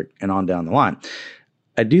Patrick, and on down the line.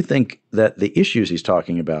 I do think that the issues he's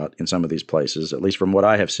talking about in some of these places, at least from what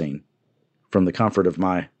I have seen, from the comfort of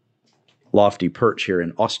my lofty perch here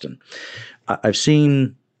in Austin, I've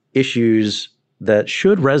seen issues that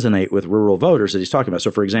should resonate with rural voters that he's talking about.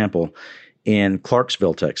 So, for example, in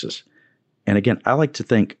Clarksville, Texas, and again, I like to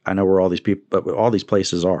think I know where all these people, all these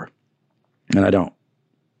places are, and I don't.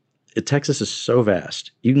 Texas is so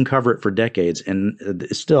vast. You can cover it for decades and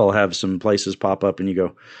still have some places pop up and you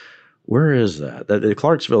go, where is that?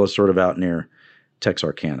 Clarksville is sort of out near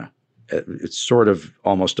Texarkana. It's sort of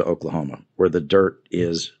almost to Oklahoma, where the dirt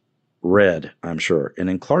is red, I'm sure. And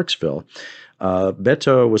in Clarksville,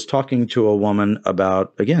 Beto was talking to a woman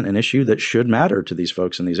about, again, an issue that should matter to these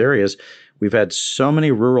folks in these areas. We've had so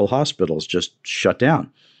many rural hospitals just shut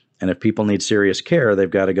down. And if people need serious care, they've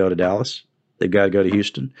got to go to Dallas. They've got to go to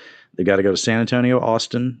Houston. They've got to go to San Antonio,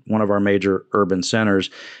 Austin, one of our major urban centers.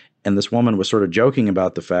 And this woman was sort of joking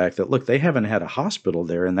about the fact that, look, they haven't had a hospital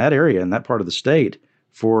there in that area, in that part of the state,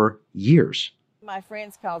 for years. My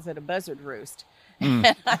friends calls it a buzzard roost.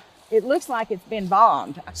 It looks like it's been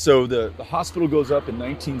bombed. So the hospital goes up in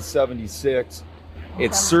 1976.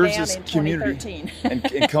 It serves as community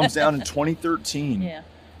and comes down in 2013. Yeah.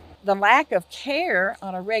 The lack of care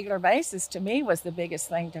on a regular basis, to me, was the biggest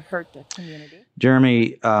thing to hurt the community.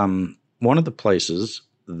 Jeremy, one of the places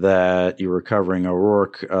that you were covering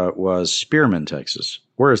O'Rourke was Spearman, Texas.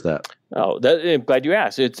 Where is that? Oh, I'm glad you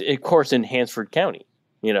asked. It's, of course, in Hansford County.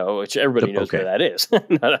 Which everybody knows where that is.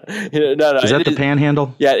 Is that the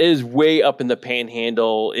Panhandle? Yeah, it is way up in the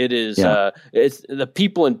Panhandle. It is. Yeah. It's the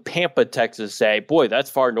people in Pampa, Texas, say, "Boy,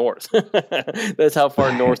 that's far north." That's how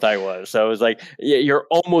far north I was. So it was like, yeah, you're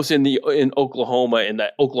almost in Oklahoma, in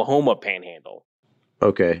the Oklahoma Panhandle.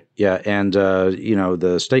 Okay, yeah, and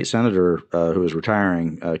the state senator who is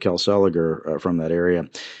retiring, Kel Seliger, from that area,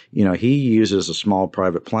 he uses a small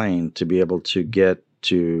private plane to be able to get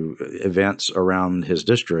to events around his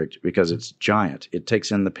district because it's giant. It takes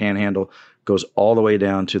in the Panhandle, goes all the way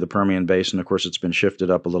down to the Permian Basin. Of course, it's been shifted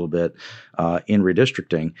up a little bit in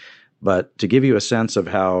redistricting. But to give you a sense of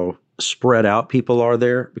how spread out people are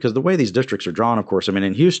there, because the way these districts are drawn, of course, I mean,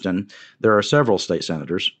 in Houston, there are several state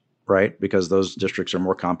senators, right? Because those districts are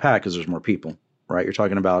more compact because there's more people, right? You're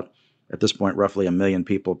talking about, at this point, roughly 1 million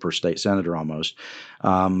people per state senator almost.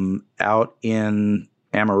 Out in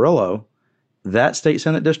Amarillo, that state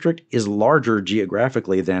senate district is larger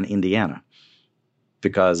geographically than Indiana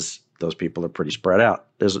because those people are pretty spread out.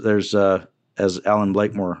 There's as Alan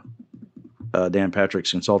Blakemore, Dan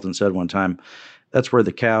Patrick's consultant, said one time, that's where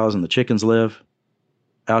the cows and the chickens live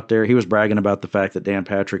out there. He was bragging about the fact that Dan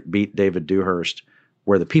Patrick beat David Dewhurst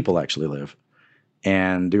where the people actually live.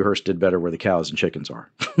 And Dewhurst did better where the cows and chickens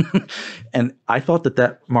are. And I thought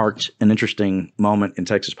that marked an interesting moment in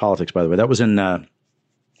Texas politics, by the way. That was in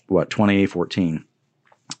 2014,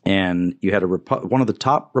 and you had one of the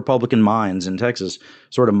top Republican minds in Texas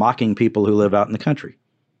sort of mocking people who live out in the country,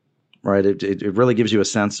 right? It really gives you a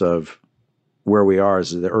sense of where we are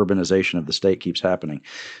as the urbanization of the state keeps happening.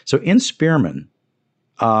 So in Spearman,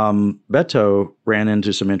 Beto ran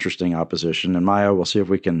into some interesting opposition, and Maya, we'll see if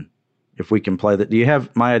we can play that. Do you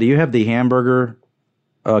have the hamburger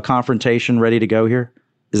confrontation ready to go here?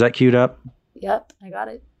 Is that queued up? Yep, I got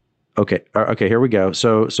it. Okay, here we go.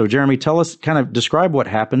 So Jeremy, tell us, kind of describe what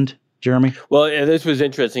happened, Jeremy. Well, this was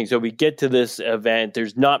interesting. So we get to this event.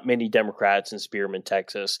 There's not many Democrats in Spearman,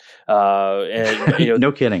 Texas, and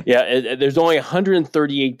no kidding. Yeah, there's only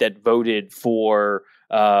 138 that voted for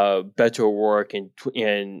Beto O'Rourke in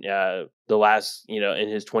the last, in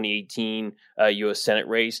his 2018 U.S. Senate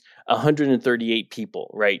race. 138 people,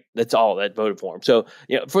 right? That's all that voted for him. So,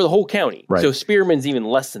 for the whole county. Right. So Spearman's even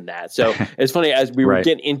less than that. So it's funny, as we were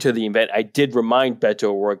getting into the event, I did remind Beto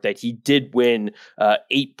O'Rourke that he did win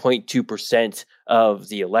 8.2% of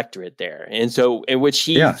the electorate there. And so, in which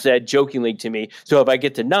he said jokingly to me, so if I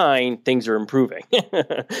get to 9, things are improving.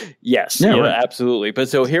 Yes, absolutely. But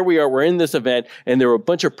so here we are, we're in this event, and there were a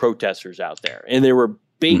bunch of protesters out there, and they were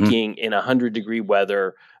baking in 100-degree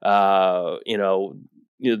weather. The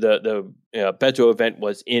Beto event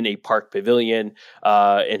was in a park pavilion,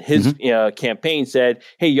 and his campaign said,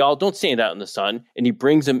 "Hey, y'all, don't stand out in the sun." And he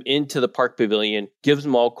brings them into the park pavilion, gives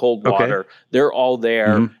them all cold water. They're all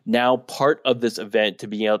there now, part of this event, to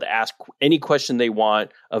be able to ask any question they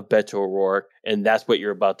want of Beto O'Rourke, and that's what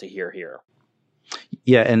you're about to hear here.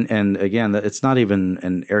 Yeah, and again, it's not even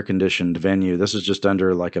an air-conditioned venue. This is just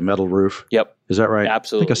under like a metal roof. Yep. Is that right?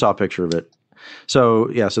 Absolutely. I think I saw a picture of it. So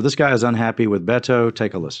this guy is unhappy with Beto.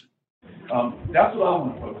 Take a listen. That's what I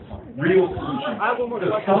want to focus on. real solutions.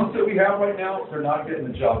 The slumps that we have right now, they're not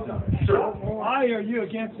getting the job done. Sir. Why are you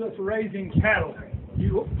against us raising cattle?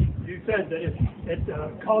 You said that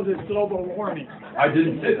it causes global warming. I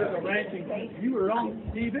didn't say that. You were on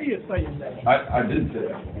TV saying that. I didn't say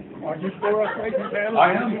that. Are you for us raising cattle?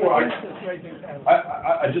 I am for against us raising cattle.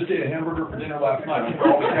 I just ate a hamburger for dinner last night. For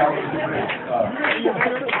all the calories.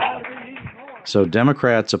 So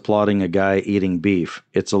Democrats applauding a guy eating beef.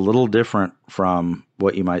 It's a little different from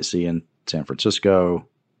what you might see in San Francisco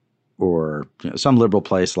or some liberal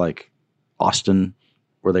place like Austin,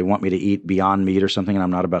 where they want me to eat Beyond Meat or something, and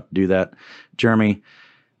I'm not about to do that. Jeremy,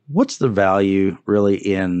 what's the value really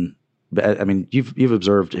in, I mean, you've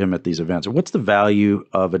observed him at these events. What's the value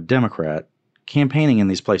of a Democrat campaigning in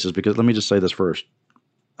these places? Because let me just say this first.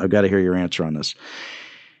 I've got to hear your answer on this.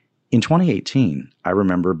 In 2018, I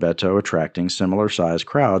remember Beto attracting similar sized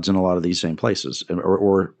crowds in a lot of these same places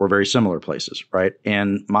or very similar places, right?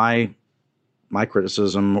 And my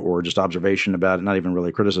criticism or just observation about it, not even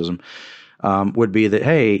really criticism, would be that,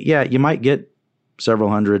 hey, yeah, you might get several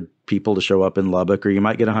hundred people to show up in Lubbock, or you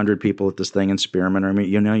might get 100 people at this thing in Spearman, or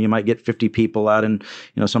you might get 50 people out in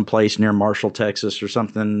some place near Marshall, Texas, or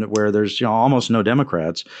something where there's almost no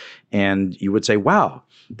Democrats, and you would say, wow,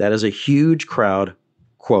 that is a huge crowd,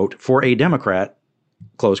 quote, for a Democrat,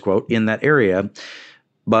 close quote, in that area.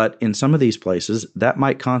 But in some of these places, that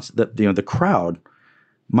might the crowd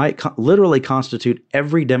might literally constitute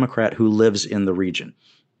every Democrat who lives in the region.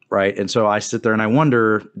 Right. And so I sit there and I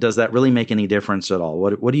wonder, does that really make any difference at all?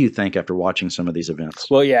 What do you think after watching some of these events?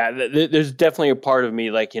 Well, yeah, there's definitely a part of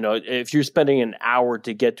me like, if you're spending an hour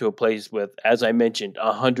to get to a place with, as I mentioned,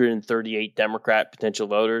 138 Democrat potential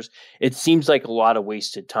voters, it seems like a lot of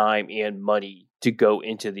wasted time and money to go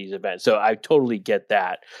into these events. So I totally get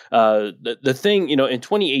that. The thing, in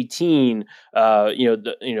 2018,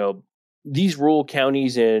 these rural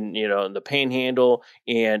counties in the Panhandle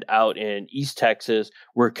and out in East Texas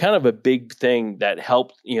were kind of a big thing that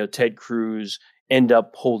helped Ted Cruz end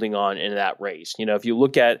up holding on in that race. If you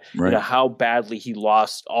look at how badly he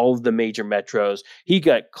lost all of the major metros, he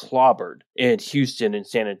got clobbered in Houston and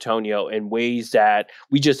San Antonio in ways that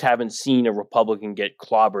we just haven't seen a Republican get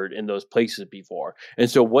clobbered in those places before. And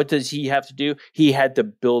so what does he have to do? He had to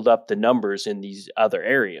build up the numbers in these other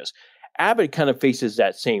areas. Abbott kind of faces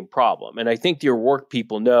that same problem. And I think the O'Rourke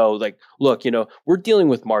people know, like, look, we're dealing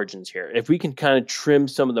with margins here. If we can kind of trim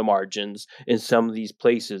some of the margins in some of these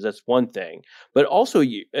places, that's one thing. But also,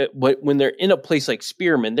 when they're in a place like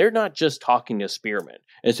Spearman, they're not just talking to Spearman.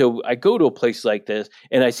 And so I go to a place like this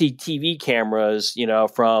and I see TV cameras,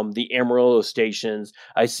 from the Amarillo stations.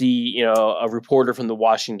 I see, a reporter from the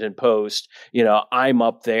Washington Post. I'm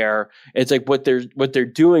up there. It's like what they're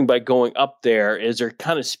doing by going up there is they're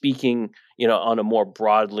kind of speaking on a more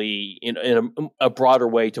broadly, in a broader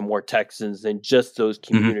way to more Texans than just those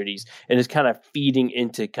communities. Mm-hmm. And it's kind of feeding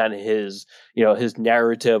into kind of his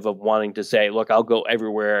narrative of wanting to say, look, I'll go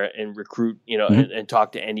everywhere and recruit, and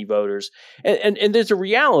talk to any voters. And there's a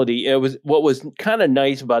reality. What was kind of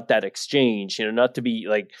nice about that exchange, not to be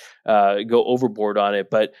like, go overboard on it,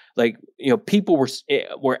 but like, people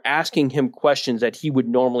were asking him questions that he would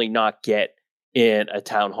normally not get in a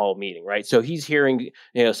town hall meeting, right? So he's hearing,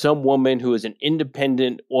 some woman who is an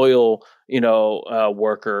independent oil,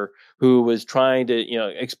 worker who was trying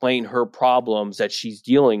to, explain her problems that she's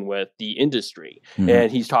dealing with the industry. Mm-hmm.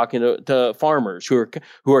 And he's talking to farmers who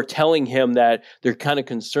are telling him that they're kind of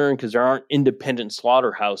concerned because there aren't independent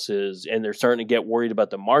slaughterhouses and they're starting to get worried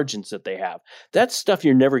about the margins that they have. That's stuff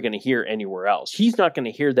you're never going to hear anywhere else. He's not going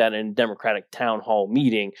to hear that in a Democratic town hall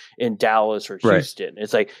meeting in Dallas or Houston. Right.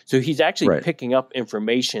 It's like, so he's actually picking up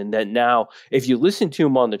information that now, if you listen to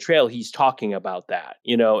him on the trail, he's talking about that,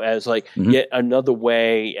 as like, yet another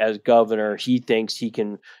way as governor, he thinks he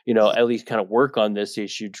can, at least kind of work on this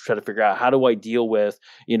issue to try to figure out how do I deal with,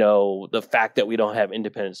 the fact that we don't have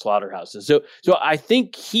independent slaughterhouses. So I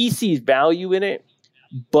think he sees value in it,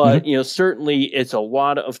 but, certainly it's a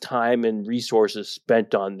lot of time and resources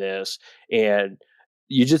spent on this. And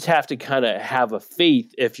you just have to kind of have a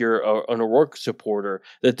faith if you're an O'Rourke supporter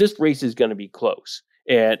that this race is going to be close.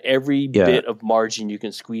 And every bit of margin you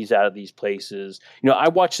can squeeze out of these places. I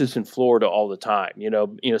watch this in Florida all the time.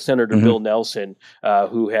 Senator Bill Nelson,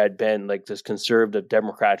 who had been like this conservative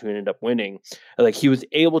Democrat who ended up winning, like he was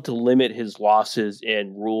able to limit his losses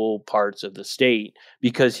in rural parts of the state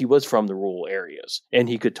because he was from the rural areas and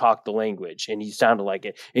he could talk the language and he sounded like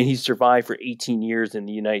it. And he survived for 18 years in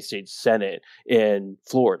the United States Senate in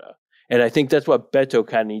Florida. And I think that's what Beto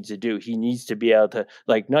kind of needs to do. He needs to be able to,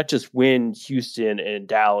 like, not just win Houston and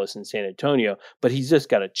Dallas and San Antonio, but he's just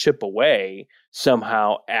got to chip away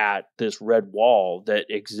somehow at this red wall that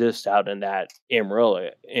exists out in that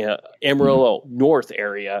Amarillo North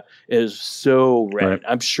area is so red. Right.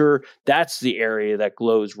 I'm sure that's the area that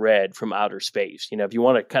glows red from outer space. If you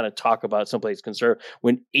want to kind of talk about someplace conservative,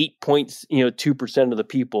 when 8.2% of the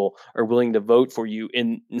people are willing to vote for you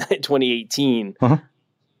in 2018,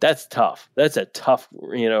 that's tough. That's a tough,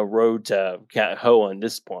 road to hoe on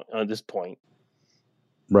this point.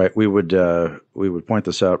 Right. We would point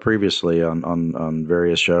this out previously on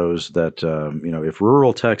various shows that, if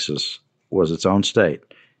rural Texas was its own state,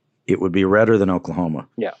 it would be redder than Oklahoma.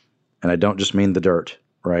 Yeah. And I don't just mean the dirt,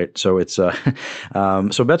 right? So it's so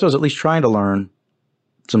Beto's at least trying to learn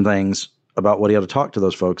some things about what he had to talk to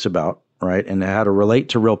those folks about, right? And how to relate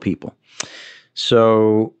to real people.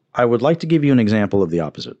 So I would like to give you an example of the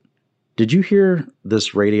opposite. Did you hear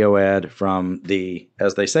this radio ad from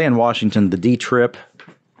as they say in Washington, the D-Trip?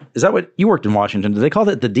 Is that what you worked in Washington? Do they call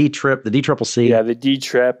it the D-Trip, the D-Triple-C? Yeah, the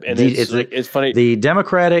D-Trip. And it's funny. The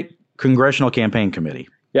Democratic Congressional Campaign Committee.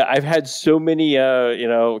 Yeah, I've had so many,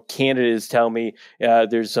 candidates tell me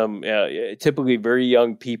there's some typically very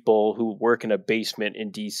young people who work in a basement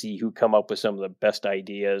in D.C. who come up with some of the best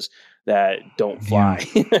ideas that don't fly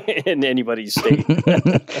in anybody's state.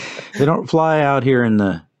 They don't fly out here in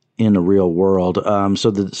the real world. So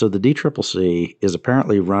the D-Triple-C is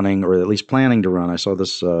apparently running, or at least planning to run. I saw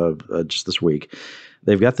this just this week.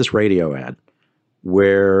 They've got this radio ad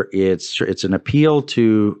where it's an appeal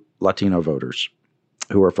to Latino voters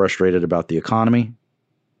who are frustrated about the economy,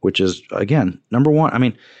 which is, again, number one. I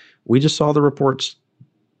mean, we just saw the reports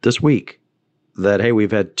this week that, hey,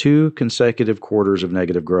 we've had 2 consecutive quarters of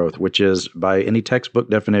negative growth, which is by any textbook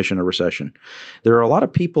definition a recession. There are a lot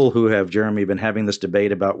of people who have, Jeremy, been having this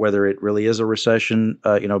debate about whether it really is a recession,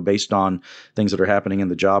 based on things that are happening in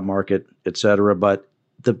the job market, et cetera. But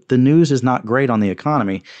the news is not great on the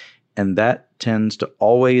economy. And that tends to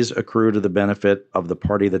always accrue to the benefit of the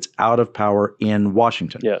party that's out of power in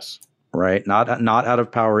Washington. Yes. Right. Not out of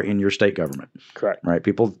power in your state government. Correct. Right.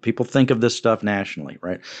 People think of this stuff nationally.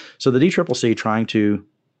 Right. So the D-Triple-C trying to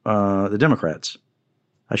the Democrats.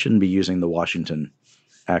 I shouldn't be using the Washington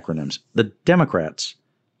acronyms. The Democrats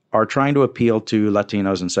are trying to appeal to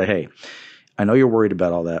Latinos and say, hey, I know you're worried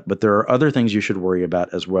about all that, but there are other things you should worry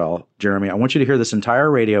about as well. Jeremy, I want you to hear this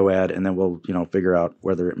entire radio ad, and then we'll, figure out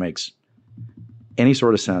whether it makes any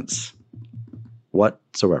sort of sense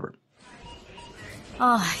whatsoever.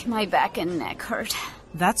 Oh, my back and neck hurt.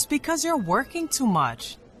 That's because you're working too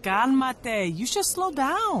much. Calmate, you should slow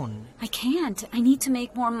down. I can't. I need to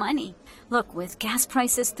make more money. Look, with gas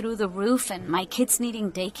prices through the roof and my kids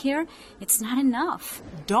needing daycare, it's not enough.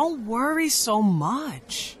 Don't worry so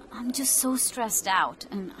much. I'm just so stressed out,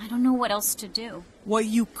 and I don't know what else to do. What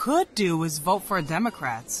you could do is vote for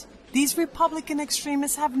Democrats. These Republican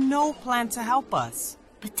extremists have no plan to help us.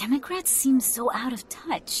 But Democrats seem so out of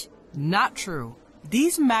touch. Not true.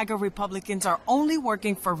 These MAGA Republicans are only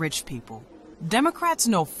working for rich people. Democrats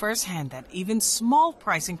know firsthand that even small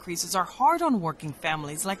price increases are hard on working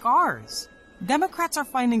families like ours. Democrats are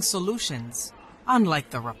finding solutions, unlike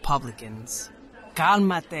the Republicans.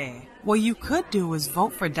 Calmate. What you could do is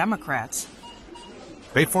vote for Democrats.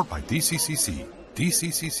 Paid for by DCCC.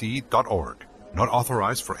 DCCC.org. Not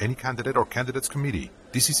authorized for any candidate or candidates committee.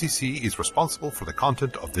 DCCC is responsible for the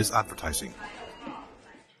content of this advertising.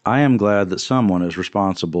 I am glad that someone is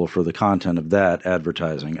responsible for the content of that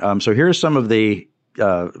advertising. So here's some of the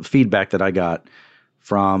feedback that I got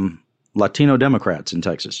from Latino Democrats in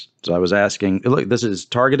Texas. So I was asking, look, this is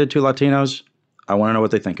targeted to Latinos. I want to know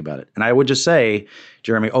what they think about it. And I would just say,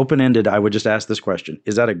 Jeremy, open-ended, I would just ask this question.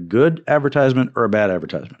 Is that a good advertisement or a bad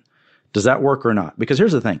advertisement? Does that work or not? Because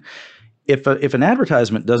here's the thing. If an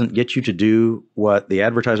advertisement doesn't get you to do what the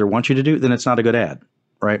advertiser wants you to do, then it's not a good ad,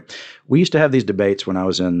 right? We used to have these debates when I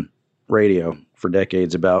was in radio for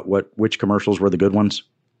decades about which commercials were the good ones.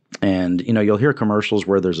 And, you'll hear commercials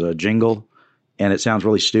where there's a jingle and it sounds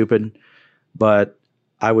really stupid. But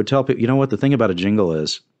I would tell people, what the thing about a jingle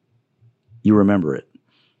is? You remember it.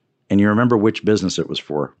 And you remember which business it was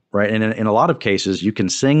for, right? And in a lot of cases, you can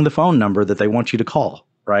sing the phone number that they want you to call,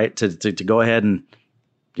 right? To go ahead and,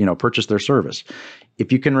 purchase their service.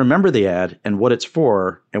 If you can remember the ad and what it's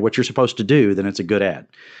for and what you're supposed to do, then it's a good ad.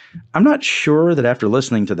 I'm not sure that after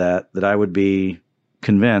listening to that I would be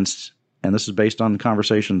convinced, and this is based on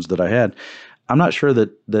conversations that I had, I'm not sure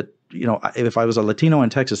that if I was a Latino in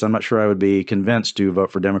Texas, I'm not sure I would be convinced to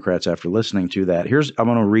vote for Democrats after listening to that. I'm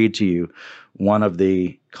going to read to you one of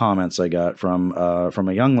the comments I got from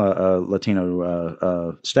a young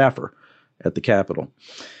Latino staffer at the Capitol.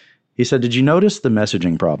 He said, "Did you notice the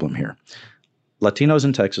messaging problem here? Latinos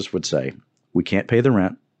in Texas would say, we can't pay the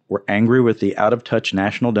rent, We're angry with the out-of-touch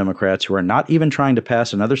national Democrats who are not even trying to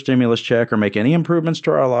pass another stimulus check or make any improvements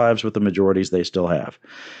to our lives with the majorities they still have.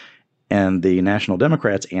 And the national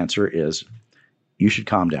Democrats' answer is, you should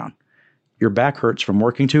calm down. Your back hurts from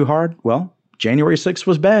working too hard? Well, January 6th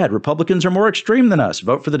was bad. Republicans are more extreme than us.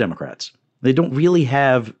 Vote for the Democrats. They don't really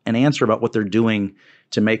have an answer about what they're doing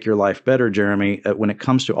to make your life better, Jeremy, when it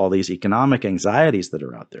comes to all these economic anxieties that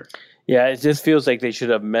are out there. Yeah, it just feels like they should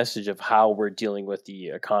have a message of how we're dealing with the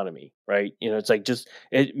economy, right? It's like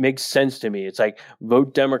it makes sense to me. It's like,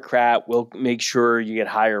 vote Democrat, we'll make sure you get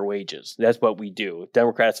higher wages. That's what we do.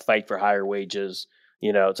 Democrats fight for higher wages.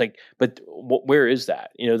 It's like, but where is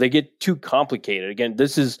that? They get too complicated. Again,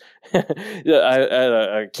 this is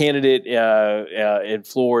a candidate in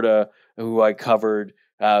Florida who I covered,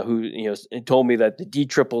 who told me that the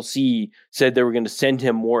DCCC said they were going to send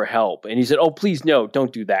him more help, and he said, "Oh, please, no,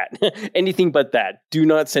 don't do that. Anything but that. Do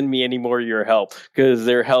not send me any more of your help," because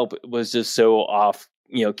their help was just so off,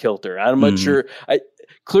 kilter. I'm not sure.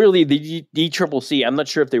 Clearly, the DCCC, I'm not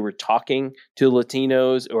sure if they were talking to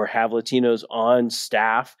Latinos or have Latinos on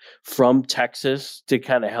staff from Texas to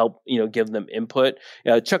kind of help, give them input.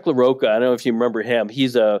 Chuck LaRocca, I don't know if you remember him.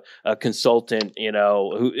 He's a consultant,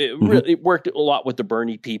 who really worked a lot with the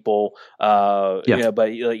Bernie people. But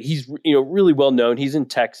he's, really well known. He's in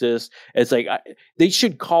Texas. It's like they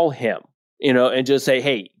should call him. And just say,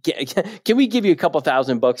 hey, can we give you a couple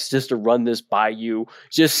 $1,000 just to run this by you,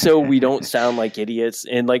 just so we don't sound like idiots?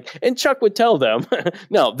 And Chuck would tell them,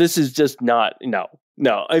 no, this is just not,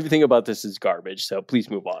 no, everything about this is garbage. So please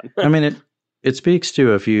move on. I mean, it speaks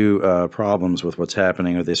to a few problems with what's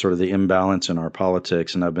happening, or the imbalance in our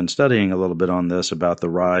politics. And I've been studying a little bit on this about the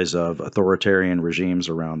rise of authoritarian regimes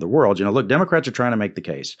around the world. Look, Democrats are trying to make the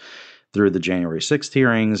case through the January 6th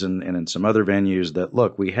hearings and in some other venues that,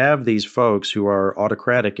 look, we have these folks who are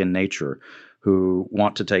autocratic in nature, who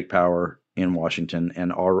want to take power in Washington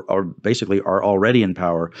and are already in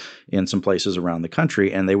power in some places around the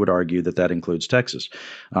country. And they would argue that includes Texas.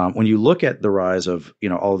 When you look at the rise of,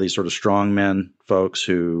 all these sort of strongmen folks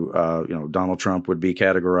who, Donald Trump would be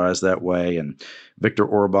categorized that way, and Viktor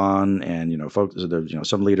Orban, and, folks,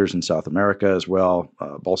 some leaders in South America as well,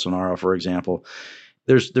 Bolsonaro, for example.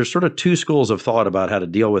 There's sort of two schools of thought about how to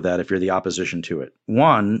deal with that if you're the opposition to it.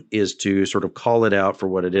 One is to sort of call it out for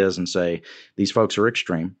what it is and say, these folks are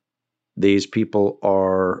extreme. These people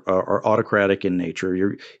are autocratic in nature.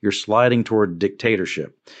 You're sliding toward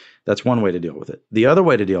dictatorship. That's one way to deal with it. The other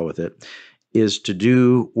way to deal with it is to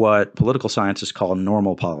do what political scientists call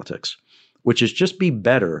normal politics, which is just be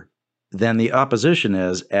better than the opposition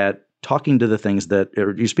is at talking to the things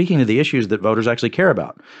you're speaking to the issues that voters actually care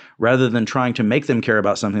about, rather than trying to make them care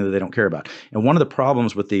about something that they don't care about. And one of the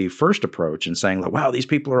problems with the first approach and saying, like, wow, these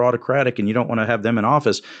people are autocratic and you don't want to have them in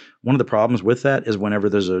office. One of the problems with that is whenever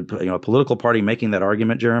there's a political party making that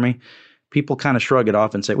argument, Jeremy, people kind of shrug it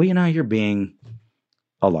off and say, well, you're being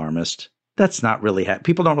alarmist. That's not really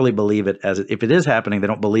people don't really believe it if it is happening. They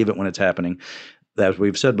don't believe it when it's happening. As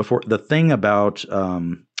we've said before, the thing about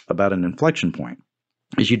an inflection point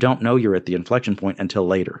is you don't know you're at the inflection point until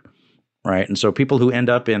later, right? And so people who end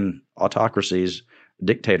up in autocracies,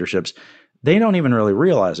 dictatorships, they don't even really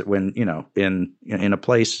realize it when, in a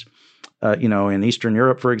place, in Eastern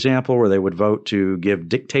Europe, for example, where they would vote to give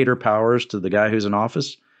dictator powers to the guy who's in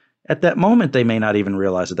office. At that moment, they may not even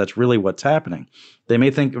realize that that's really what's happening. They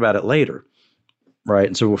may think about it later, right?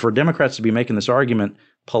 And so for Democrats to be making this argument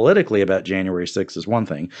politically about January 6th is one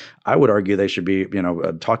thing. I would argue they should be,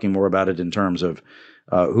 talking more about it in terms of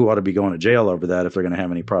who ought to be going to jail over that if they're going to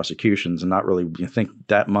have any prosecutions, and not really think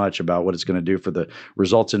that much about what it's going to do for the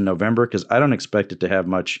results in November, because I don't expect it to have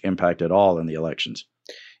much impact at all in the elections.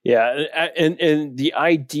 Yeah, and the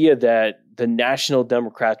idea that the National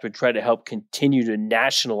Democrats would try to help continue to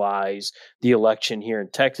nationalize the election here in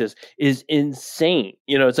Texas is insane.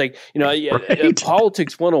 It's like, right.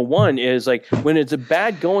 Politics 101 is like, when it's a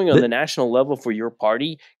bad going on the national level for your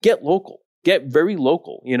party, get local. Get very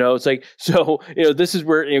local, it's like, so, this is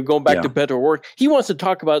where, going back to Beto O'Rourke, he wants to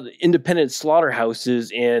talk about independent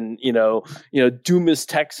slaughterhouses in, Dumas,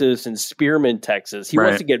 Texas and Spearman, Texas. He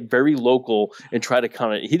wants to get very local and try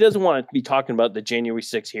to he doesn't want to be talking about the January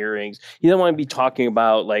 6th hearings. He doesn't want to be talking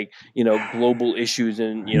about global issues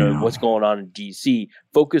and, what's going on in DC.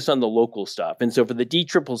 Focus on the local stuff. And so for the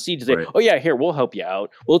DCCC to say, oh yeah, here, we'll help you out.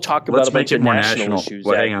 We'll talk about a bunch of national issues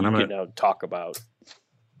that you can talk about.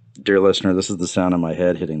 Dear listener, this is the sound of my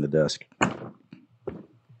head hitting the desk.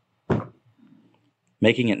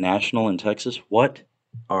 Making it national in Texas? What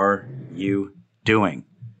are you doing?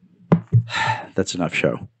 That's enough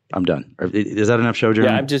show. I'm done. Is that enough show,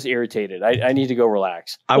 Jeremy? Yeah, I'm just irritated. I need to go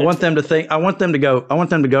relax. I want them to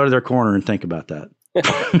go to their corner and think about that.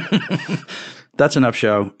 That's enough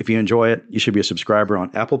show. If you enjoy it, you should be a subscriber on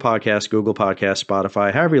Apple Podcasts, Google Podcasts,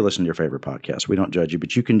 Spotify, however you listen to your favorite podcast. We don't judge you,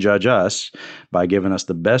 but you can judge us by giving us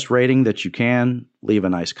the best rating that you can. Leave a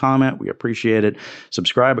nice comment. We appreciate it.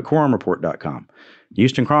 Subscribe at quorumreport.com,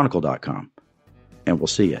 HoustonChronicle.com, and we'll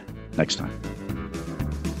see you next time.